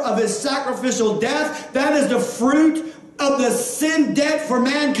power of his sacrificial death. That is the fruit of the sin debt for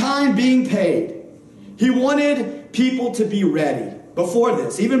mankind being paid. He wanted people to be ready before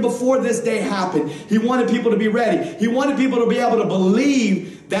this. Even before this day happened, he wanted people to be ready. He wanted people to be able to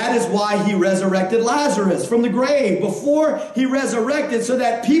believe. That is why he resurrected Lazarus from the grave before he resurrected, so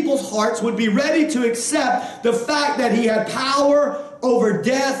that people's hearts would be ready to accept the fact that he had power over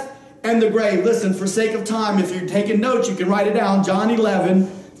death and the grave. Listen, for sake of time, if you're taking notes, you can write it down. John 11,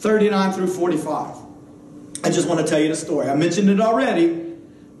 39 through 45. I just want to tell you the story. I mentioned it already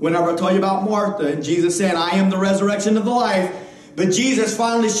whenever I told you about Martha and Jesus saying, I am the resurrection of the life. But Jesus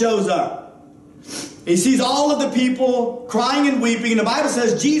finally shows up. He sees all of the people crying and weeping, and the Bible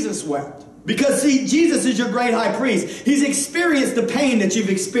says Jesus wept. Because, see, Jesus is your great high priest. He's experienced the pain that you've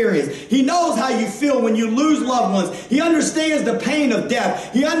experienced. He knows how you feel when you lose loved ones. He understands the pain of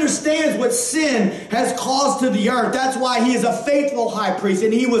death. He understands what sin has caused to the earth. That's why he is a faithful high priest,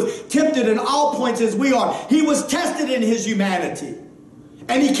 and he was tempted in all points as we are. He was tested in his humanity,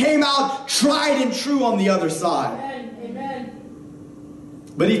 and he came out tried and true on the other side. Amen. Amen.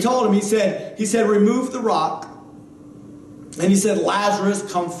 But he told him, he said, remove the rock. And he said, Lazarus,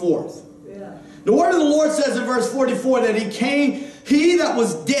 come forth. Yeah. The word of the Lord says in verse 44 that he that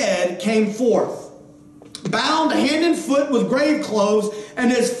was dead came forth, bound hand and foot with grave clothes, and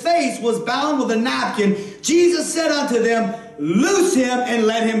his face was bound with a napkin. Jesus said unto them, loose him and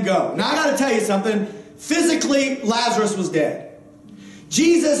let him go. Now I got to tell you something. Physically, Lazarus was dead.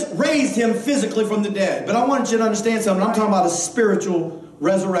 Jesus raised him physically from the dead. But I want you to understand something. I'm talking about a spiritual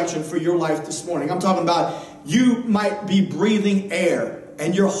resurrection for your life this morning. I'm talking about you might be breathing air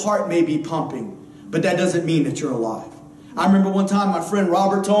and your heart may be pumping, but that doesn't mean that you're alive. I remember one time my friend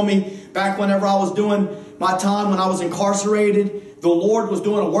Robert told me, back whenever I was doing my time when I was incarcerated, the Lord was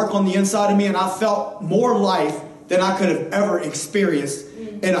doing a work on the inside of me, and I felt more life than I could have ever experienced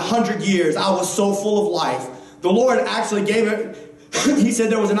in 100 years. I was so full of life. The Lord actually gave it. He said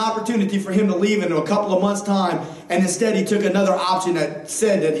there was an opportunity for him to leave in a couple of months' time, and instead he took another option that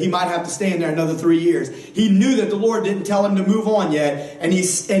said that he might have to stay in there another 3 years. He knew that the Lord didn't tell him to move on yet, and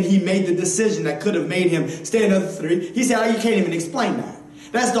he made the decision that could have made him stay another 3. He said, oh, you can't even explain that.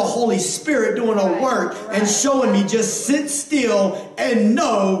 That's the Holy Spirit doing a work and showing me just sit still and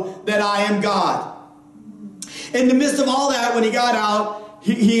know that I am God. In the midst of all that, when he got out,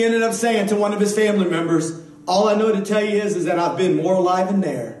 he ended up saying to one of his family members, all I know to tell you is that I've been more alive in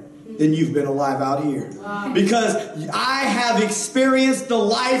there than you've been alive out here. Wow. Because I have experienced the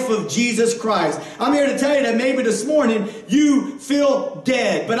life of Jesus Christ. I'm here to tell you that maybe this morning you feel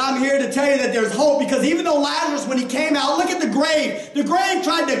dead. But I'm here to tell you that there's hope, because even though Lazarus, when he came out, look at the grave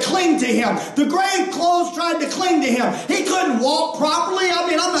tried to cling to him. The grave clothes tried to cling to him. He couldn't walk properly. I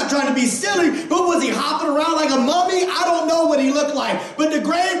mean, I'm not trying to be silly, but was he hopping around like a mummy? I don't know what he looked like. But the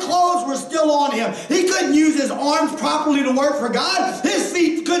grave clothes were still on him. He couldn't use his arms properly to work for God. His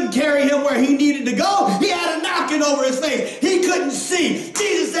feet couldn't carry him where he needed to go. He had a napkin over his face. He couldn't see.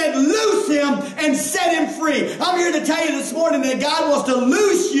 Jesus said, loose him and set him free. I'm here to tell you this morning that God wants to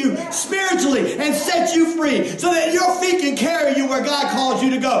loose you spiritually and set you free, so that your feet can carry you where God calls you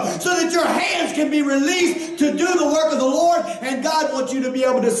to go, so that your hands can be released to do the work of the Lord. And God wants you to be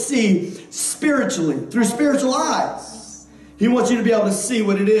able to see spiritually, through spiritual eyes. He wants you to be able to see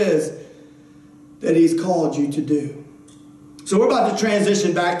what it is that he's called you to do. So we're about to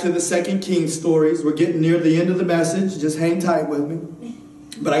transition back to the 2 Kings stories. We're getting near the end of the message. Just hang tight with me.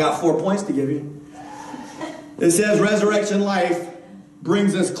 But I got 4 points to give you. It says resurrection life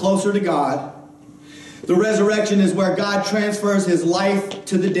brings us closer to God. The The resurrection is where God transfers his life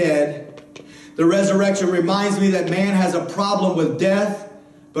to the dead. The resurrection reminds me that man has a problem with death,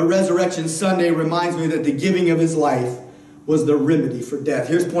 but Resurrection Sunday reminds me that the giving of his life was the remedy for death.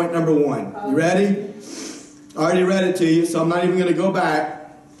 Here's point number 1. You ready? I already read it to you, so I'm not even going to go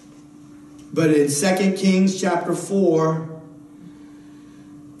back. But in 2 Kings chapter 4,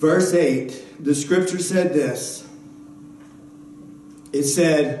 verse 8, the scripture said this. It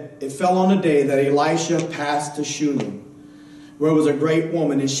said, it fell on a day that Elisha passed to Shunammite, where was a great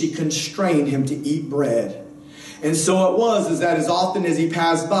woman, and she constrained him to eat bread. And so it was that as often as he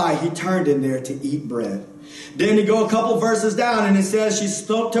passed by, he turned in there to eat bread. Then you go a couple verses down, and it says she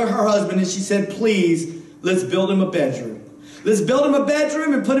spoke to her husband, and she said, please, let's build him a bedroom. Let's build him a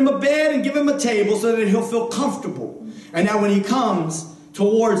bedroom and put him a bed and give him a table so that he'll feel comfortable. And now when he comes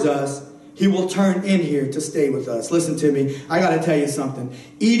towards us, he will turn in here to stay with us. Listen to me. I got to tell you something.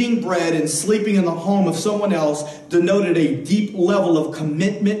 Eating bread and sleeping in the home of someone else denoted a deep level of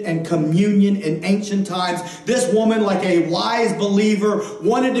commitment and communion in ancient times. This woman, like a wise believer,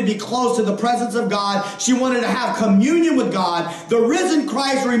 wanted to be close to the presence of God. She wanted to have communion with God. The risen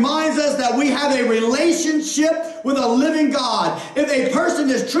Christ reminds us that we have a relationship with a living God. If a person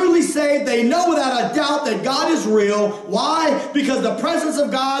is truly saved, they know without a doubt that God is real. Why? Because the presence of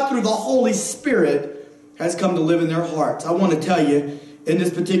God through the Holy Spirit has come to live in their hearts. I want to tell you, in this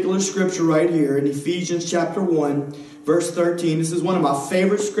particular scripture right here, in Ephesians chapter 1, verse 13, this is one of my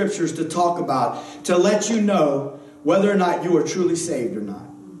favorite scriptures to talk about, to let you know whether or not you are truly saved or not.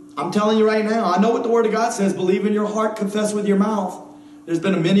 I'm telling you right now, I know what the Word of God says, believe in your heart, confess with your mouth. There's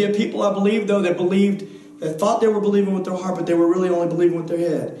been many people, I believe, though, that thought they were believing with their heart, but they were really only believing with their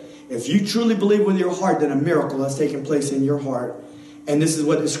head. If you truly believe with your heart, then a miracle has taken place in your heart. And this is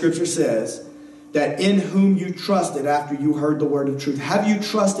what the scripture says, that in whom you trusted after you heard the word of truth. Have you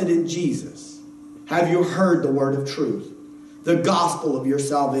trusted in Jesus? Have you heard the word of truth? The gospel of your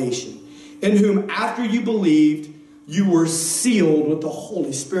salvation. In whom after you believed, you were sealed with the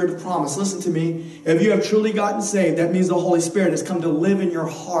Holy Spirit of promise. Listen to me. If you have truly gotten saved, that means the Holy Spirit has come to live in your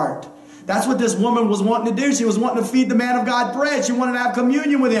heart. That's what this woman was wanting to do. She was wanting to feed the man of God bread. She wanted to have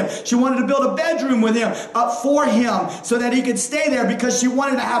communion with him. She wanted to build a bedroom with him, for him, so that he could stay there, because she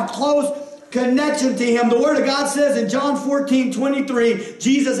wanted to have close connection to him. The Word of God says in John 14:23,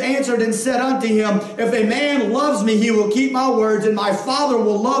 Jesus answered and said unto him, if a man loves me, he will keep my words, and my Father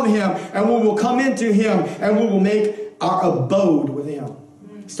will love him, and we will come into him, and we will make our abode with him.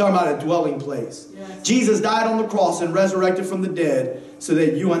 He's talking about a dwelling place. Yes. Jesus died on the cross and resurrected from the dead so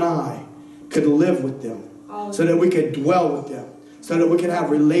that you and I could live with them, so that we could dwell with them, so that we could have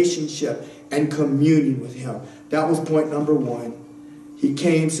relationship and communion with him. That was point number 1. He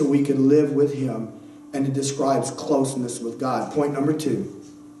came so we could live with him, and it describes closeness with God. Point number 2.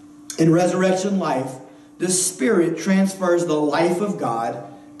 In resurrection life, the Spirit transfers the life of God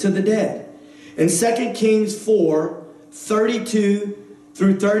to the dead. In 2 Kings 4:32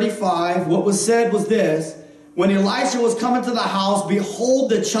 through 35, what was said was this: when Elisha was coming to the house,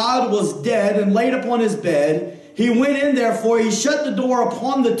 behold, the child was dead and laid upon his bed. He went in, therefore, he shut the door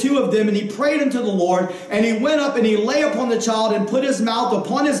upon the two of them, and he prayed unto the Lord. And he went up and he lay upon the child, and put his mouth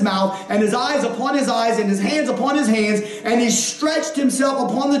upon his mouth, and his eyes upon his eyes, and his hands upon his hands. And he stretched himself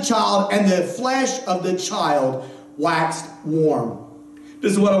upon the child, and the flesh of the child waxed warm.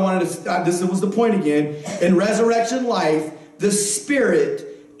 This is what I wanted to, this was the point again. In resurrection life, the Spirit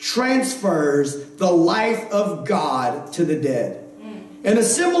transfers the life of God to the dead. In a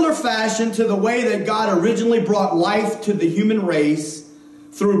similar fashion to the way that God originally brought life to the human race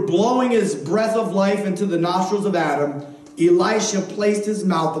through blowing his breath of life into the nostrils of Adam, Elisha placed his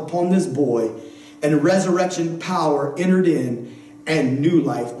mouth upon this boy, and resurrection power entered in, and new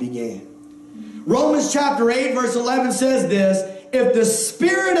life began. Romans chapter 8 verse 11 says this: if the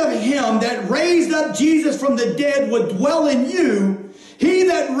Spirit of him that raised up Jesus from the dead would dwell in you, he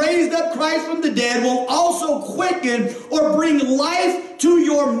that raised up Christ from the dead will also quicken or bring life to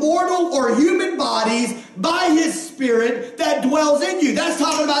your mortal or human bodies by his Spirit that dwells in you. That's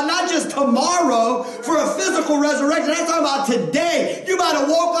talking about not just tomorrow for a physical resurrection. That's talking about today. You might have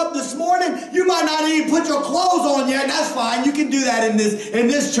woke up this morning. You might not even put your clothes on yet. And that's fine. You can do that in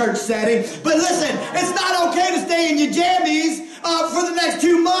this church setting. But listen, it's not okay to stay in your jammies for the next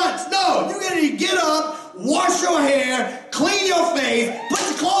 2 months. No, you're going to get up, wash your hair, clean your face, put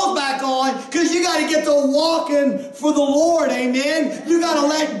your clothes back on, because you got to get to walking for the Lord. Amen. You got to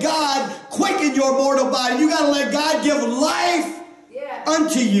let God quicken your mortal body. You got to let God give life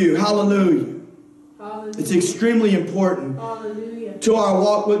unto you. Hallelujah. Hallelujah. It's extremely important to our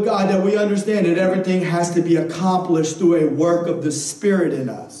walk with God that we understand that everything has to be accomplished through a work of the Spirit in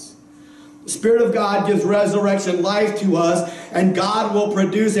us. Spirit of God gives resurrection life to us, and God will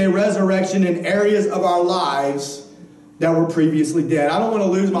produce a resurrection in areas of our lives that were previously dead. I don't want to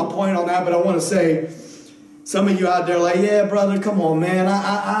lose my point on that, but I want to say, some of you out there are like, yeah, brother, come on, man.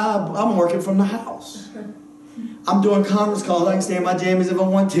 I'm working from the house. I'm doing conference calls. I can stay in my jammies if I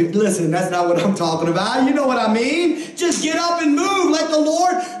want to. Listen, that's not what I'm talking about. You know what I mean? Just get up and move. Let the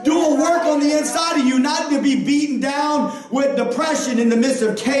Lord do a work on the inside of you, not to be beaten down with depression in the midst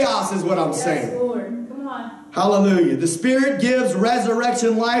of chaos is what I'm saying. Lord. Come on. Hallelujah. The Spirit gives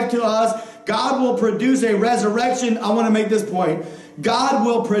resurrection life to us. God will produce a resurrection. I want to make this point. God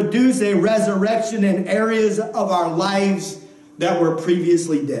will produce a resurrection in areas of our lives that were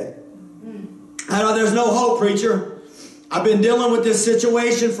previously dead. I know there's no hope, preacher. I've been dealing with this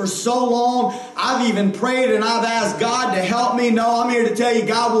situation for so long. I've even prayed and I've asked God to help me. No, I'm here to tell you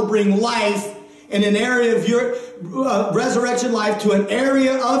God will bring life in an area of your resurrection life to an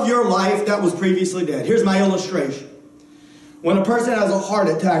area of your life that was previously dead. Here's my illustration. When a person has a heart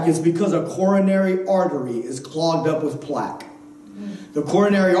attack, it's because a coronary artery is clogged up with plaque. The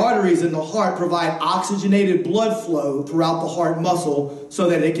coronary arteries in the heart provide oxygenated blood flow throughout the heart muscle so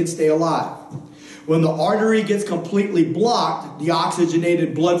that it can stay alive. When the artery gets completely blocked, the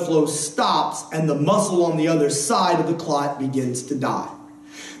oxygenated blood flow stops and the muscle on the other side of the clot begins to die.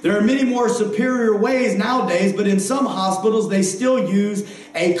 There are many more superior ways nowadays, but in some hospitals they still use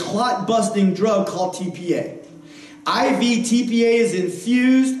a clot-busting drug called TPA. IV TPA is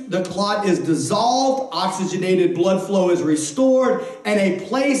infused, the clot is dissolved, oxygenated blood flow is restored, and a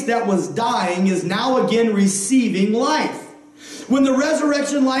place that was dying is now again receiving life. When the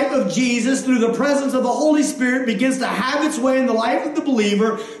resurrection life of Jesus through the presence of the Holy Spirit begins to have its way in the life of the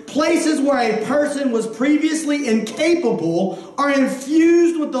believer, places where a person was previously incapable are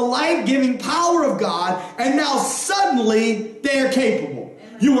infused with the life-giving power of God, and now suddenly they are capable.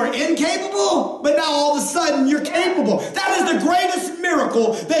 You were incapable, but now all of a sudden you're capable. That is the greatest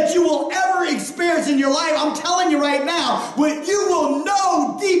miracle that you will ever experience in your life. I'm telling you right now, but you will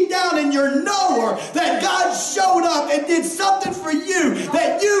know deep down in your knower that God showed up and did something for you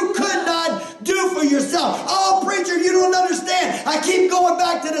that you could not do for yourself. Oh, preacher, you don't understand. I keep going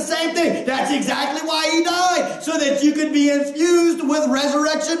back to the same thing. That's exactly why he died, so that you could be infused with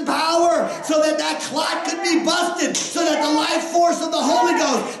resurrection power, so that that clot could be busted, so that the life force of the Holy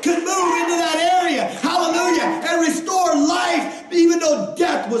Ghost could move into that area, hallelujah, and restore life even though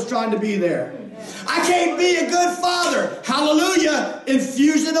death was trying to be there. I can't be a good father, hallelujah,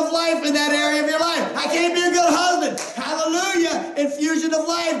 infusion of life in that area of your life. I can't be a good husband, hallelujah, infusion of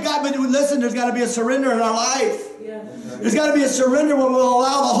life. God, but listen, there's got to be a surrender in our life. There's got to be a surrender where we'll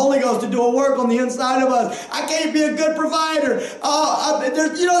allow the Holy Ghost to do a work on the inside of us. I can't be a good provider.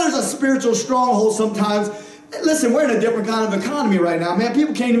 There's a spiritual stronghold sometimes. Listen, we're in a different kind of economy right now, man.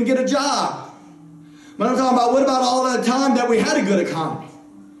 People can't even get a job. But I'm talking about, what about all the time that we had a good economy?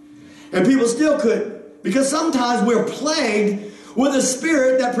 And people still couldn't. Because sometimes we're plagued with a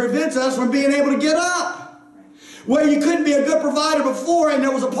spirit that prevents us from being able to get up. Where you couldn't be a good provider before and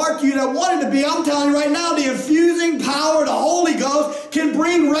there was a part to you that wanted to be, I'm telling you right now, the infusing power of the Holy Ghost can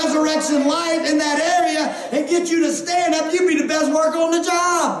bring resurrection life in that area and get you to stand up. You be the best worker on the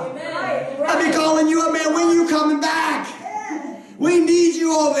job. Amen. I'll be calling you up, man. When are you coming back? We need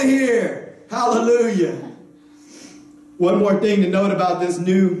you over here. Hallelujah. One more thing to note about this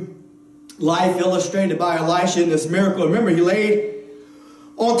new life illustrated by Elisha in this miracle. Remember, he laid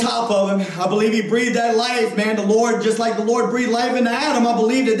on top of him. I believe he breathed that life, man. The Lord, just like the Lord breathed life into Adam, I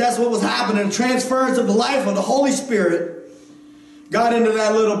believe that that's what was happening. A transference of the life of the Holy Spirit got into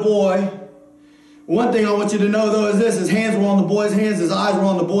that little boy. One thing I want you to know, though, is this. His hands were on the boy's hands. His eyes were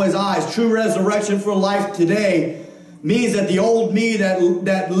on the boy's eyes. True resurrection for life today means that the old me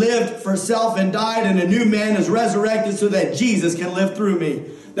that lived for self and died, and a new man is resurrected so that Jesus can live through me.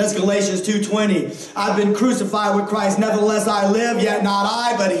 That's Galatians 2:20. I've been crucified with Christ. Nevertheless I live, yet not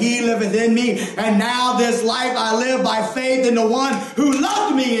I, but he liveth in me. And now this life I live by faith in the one who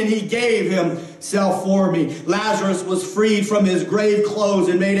loved me, and he gave himself for me. Lazarus was freed from his grave clothes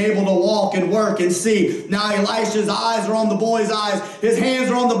and made able to walk and work and see. Now Elisha's eyes are on the boy's eyes. His hands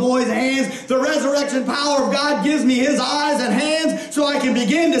are on the boy's hands. The resurrection power of God gives me his eyes and hands so I can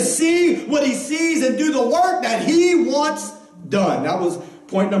begin to see what he sees and do the work that he wants done. That was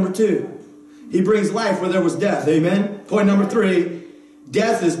point number 2. He brings life where there was death. Amen. Point number 3.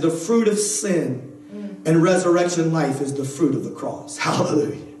 Death is the fruit of sin, and resurrection life is the fruit of the cross.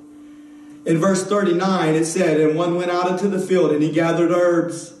 Hallelujah. In verse 39 it said, and one went out into the field and he gathered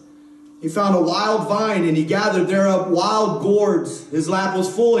herbs. He found a wild vine and he gathered thereof wild gourds. His lap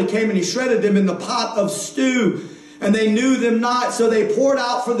was full. He came and he shredded them in the pot of stew And they knew them not, so they poured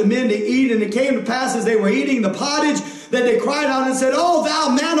out for the men to eat. And it came to pass as they were eating the pottage, that they cried out and said, O thou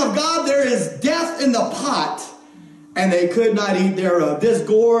man of God, there is death in the pot. And they could not eat thereof. This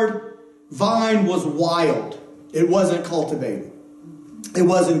gourd vine was wild. It wasn't cultivated. It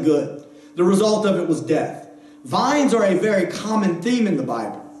wasn't good. The result of it was death. Vines are a very common theme in the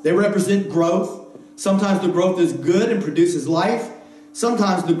Bible. They represent growth. Sometimes the growth is good and produces life.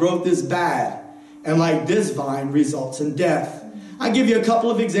 Sometimes the growth is bad. And like this vine, results in death. I give you a couple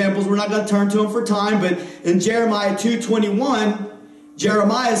of examples. We're not going to turn to them for time. But in Jeremiah 2:21,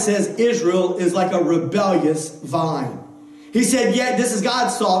 Jeremiah says Israel is like a rebellious vine. He said, yet, this is God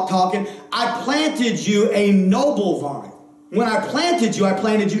talking, I planted you a noble vine. When I planted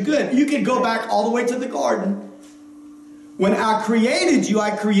you good. You could go back all the way to the garden. When I created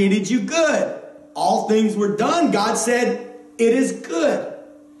you good. All things were done. God said, it is good.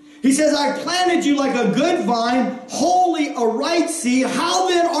 He says, I planted you like a good vine, wholly a right seed. How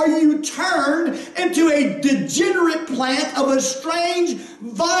then are you turned into a degenerate plant of a strange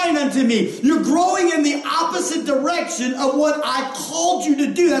vine unto me? You're growing in the opposite direction of what I called you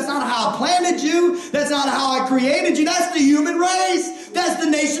to do. That's not how I planted you. That's not how I created you. That's the human race. That's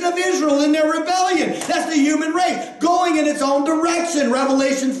the nation of Israel in their rebellion. That's the human race going in its own direction.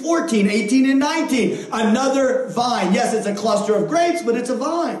 Revelation 14, 18 and 19. Another vine. Yes, it's a cluster of grapes, but it's a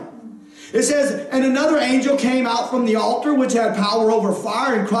vine. It says, and another angel came out from the altar, which had power over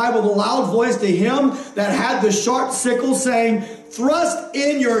fire, and cried with a loud voice to him that had the sharp sickle, saying, thrust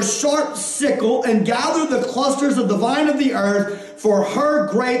in your sharp sickle and gather the clusters of the vine of the earth, for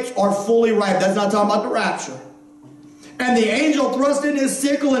her grapes are fully ripe. That's not talking about the rapture. And the angel thrust in his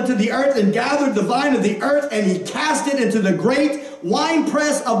sickle into the earth and gathered the vine of the earth, and he cast it into the great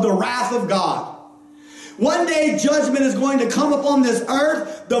winepress of the wrath of God. One day judgment is going to come upon this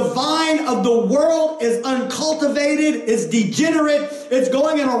earth. The vine of the world is uncultivated, it's degenerate, it's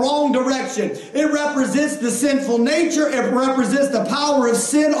going in a wrong direction. It represents the sinful nature, it represents the power of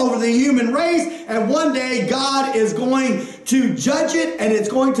sin over the human race, and one day God is going to judge it and it's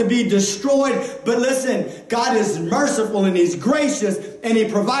going to be destroyed. But listen, God is merciful and He's gracious, and He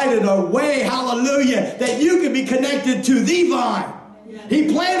provided a way, hallelujah, that you can be connected to the vine. He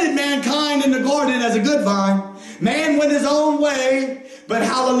planted mankind in the garden as a good vine. Man went his own way, but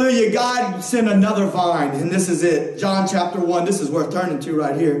hallelujah, God sent another vine. And this is it. John chapter 1. This is worth turning to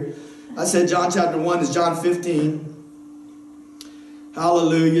right here. I said John chapter 1 is John 15.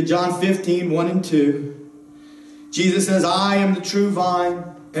 Hallelujah. John 15, 1 and 2. Jesus says, I am the true vine,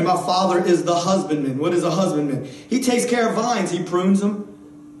 and my Father is the husbandman. What is a husbandman? He takes care of vines. He prunes them.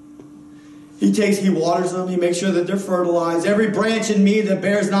 He waters them. He makes sure that they're fertilized. Every branch in me that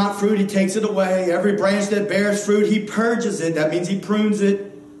bears not fruit, He takes it away. Every branch that bears fruit, He purges it. That means He prunes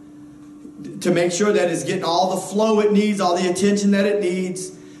it to make sure that it's getting all the flow it needs, all the attention that it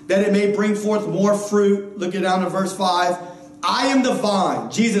needs, that it may bring forth more fruit. Look it down to verse 5. I am the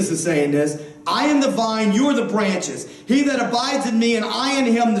vine. Jesus is saying this. I am the vine, you are the branches. He that abides in me and I in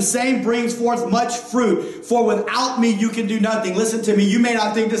him, the same brings forth much fruit. For without me you can do nothing. Listen to me. You may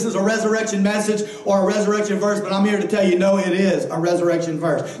not think this is a resurrection message or a resurrection verse, but I'm here to tell you, no, it is a resurrection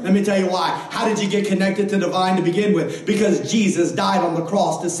verse. Let me tell you why. How did you get connected to the vine to begin with? Because Jesus died on the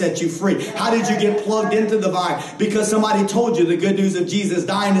cross to set you free. How did you get plugged into the vine? Because somebody told you the good news of Jesus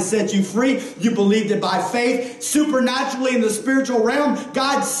dying to set you free. You believed it by faith. Supernaturally in the spiritual realm,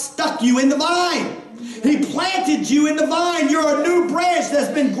 God stuck you in the vine. He planted you in the vine. You're a new branch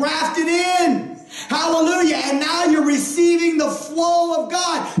that's been grafted in. Hallelujah. And now you're receiving the flow of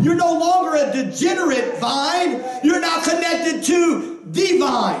God. You're no longer a degenerate vine. You're now connected to the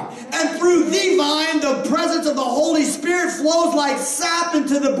vine. And through the vine, the presence of the Holy Spirit flows like sap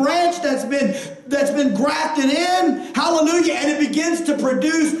into the branch that's been grafted in. Hallelujah. And it begins to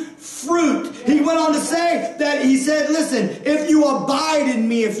produce fruit. He went on to say that he said, listen, if you abide in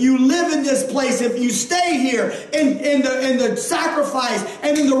me, if you live in this place, if you stay here in the sacrifice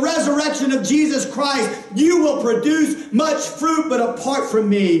and in the resurrection of Jesus Christ, you will produce much fruit, but apart from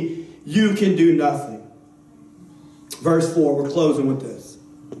me, you can do nothing. Verse 4, we're closing with this.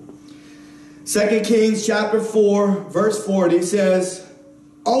 2 Kings chapter 4, verse 40 says,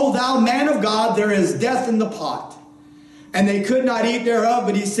 O thou man of God, there is death in the pot. And they could not eat thereof,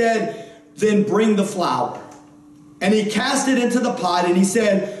 but he said, then bring the flour. And he cast it into the pot, and he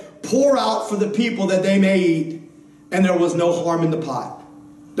said, pour out for the people that they may eat. And there was no harm in the pot.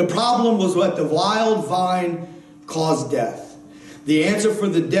 The problem was what? The wild vine caused death. The answer for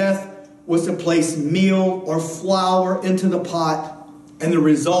the death was to place meal or flour into the pot. And the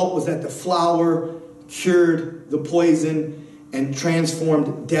result was that the flour cured the poison and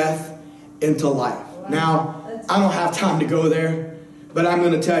transformed death into life. Wow. Now, I don't have time to go there, but I'm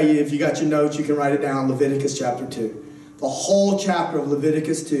going to tell you, if you got your notes, you can write it down, Leviticus chapter 2. The whole chapter of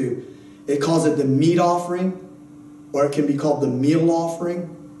Leviticus 2, it calls it the meat offering, or it can be called the meal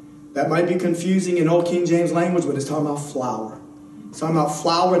offering. That might be confusing in Old King James language, but it's talking about flour. It's talking about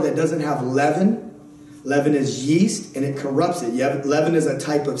flour that doesn't have leaven. Leaven is yeast, and it corrupts it. Leaven is a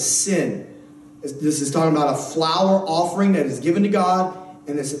type of sin. This is talking about a flour offering that is given to God,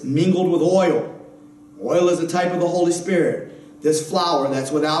 and it's mingled with oil. Oil is a type of the Holy Spirit. This flour that's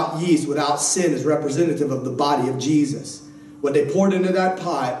without yeast, without sin, is representative of the body of Jesus. What they poured into that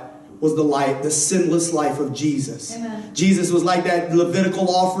pot was the sinless life of Jesus. Amen. Jesus was like that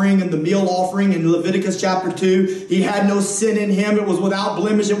Levitical offering and the meal offering in Leviticus chapter 2. He had no sin in him. It was without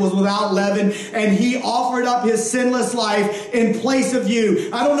blemish. It was without leaven. And he offered up his sinless life in place of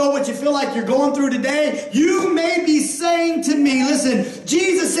you. I don't know what you feel like you're going through today. You may be saying to me, listen,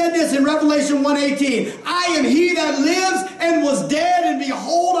 Jesus said this in Revelation 1:18. I am he that lives and was dead, and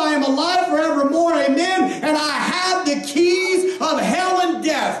behold, I am alive forevermore. Amen. And I have the keys of hell and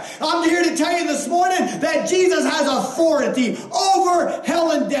death. I'm here to tell you this morning that Jesus has authority over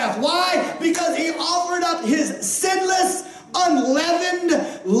hell and death. Why? Because he offered up his sinless, unleavened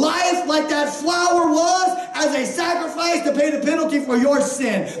life like that flour was as a sacrifice to pay the penalty for your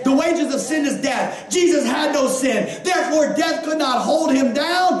sin. The wages of sin is death. Jesus had no sin. Therefore, death could not hold him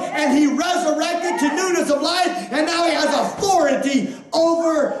down, and he resurrected to newness of life, and now he has authority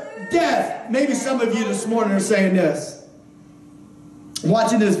over death. Maybe some of you this morning are saying this. I'm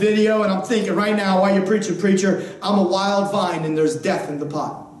watching this video and I'm thinking right now, while you're preaching, preacher, I'm a wild vine and there's death in the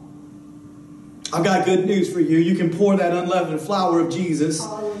pot. I've got good news for you. You can pour that unleavened flour of Jesus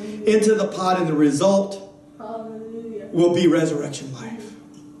into the pot, and the result will be resurrection life.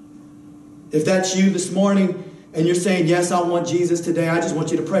 If that's you this morning and you're saying, yes, I want Jesus today, I just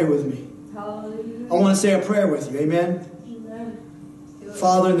want you to pray with me. I want to say a prayer with you. Amen.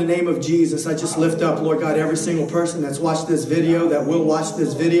 Father, in the name of Jesus, I just lift up, Lord God, every single person that's watched this video, that will watch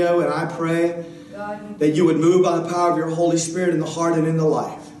this video, and I pray that you would move by the power of your Holy Spirit in the heart and in the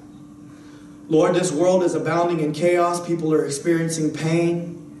life. Lord, this world is abounding in chaos. People are experiencing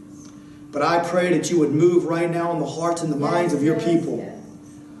pain. But I pray that you would move right now in the hearts and the minds of your people.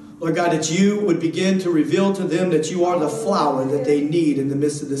 Lord God, that you would begin to reveal to them that you are the flour that they need in the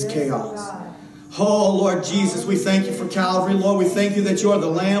midst of this chaos. Oh, Lord Jesus, we thank you for Calvary. Lord, we thank you that you are the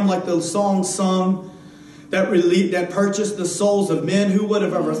Lamb, like the song sung, that purchased the souls of men. Who would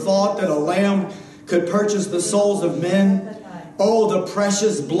have ever thought that a lamb could purchase the souls of men? Oh, the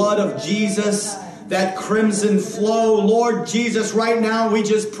precious blood of Jesus, that crimson flow. Lord Jesus, right now we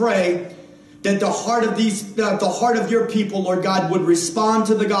just pray that the heart of your people, Lord God, would respond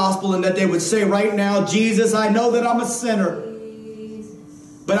to the gospel, and that they would say right now, Jesus, I know that I'm a sinner,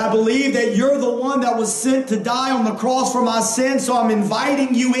 but I believe that you're the one that was sent to die on the cross for my sins, so I'm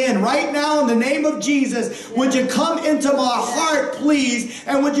inviting you in right now in the name of Jesus. Would you come into my heart, please,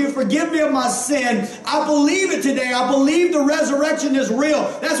 and would you forgive me of my sin? I believe it today. I believe the resurrection is real.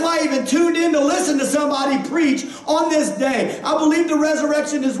 That's why I even tuned in to listen to somebody preach on this day. I believe the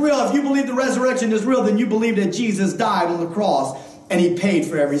resurrection is real. If you believe the resurrection is real, then you believe that Jesus died on the cross and he paid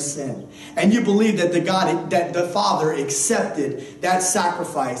for every sin. And you believe that the Father accepted that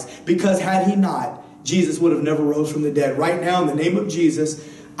sacrifice, because had he not, Jesus would have never rose from the dead. Right now, in the name of Jesus,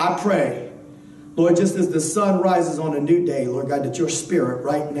 I pray, Lord, just as the sun rises on a new day, Lord God, that your Spirit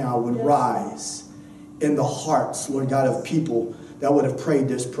right now would rise in the hearts, Lord God, of people that would have prayed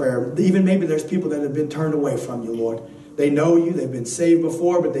this prayer. Even maybe there's people that have been turned away from you, Lord. They know you, they've been saved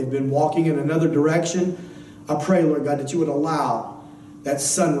before, but they've been walking in another direction. I pray, Lord God, that you would allow that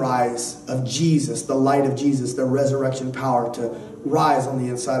sunrise of Jesus, the light of Jesus, the resurrection power to rise on the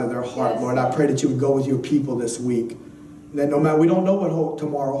inside of their heart. Lord, I pray that you would go with your people this week. That no matter, we don't know what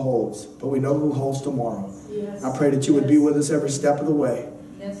tomorrow holds, but we know who holds tomorrow. I pray that you would be with us every step of the way.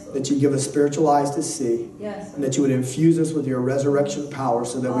 That you give us spiritual eyes to see. And that you would infuse us with your resurrection power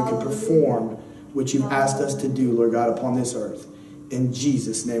so that we could perform what you've asked us to do, Lord God, upon this earth. In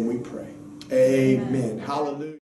Jesus' name we pray. Amen. Hallelujah.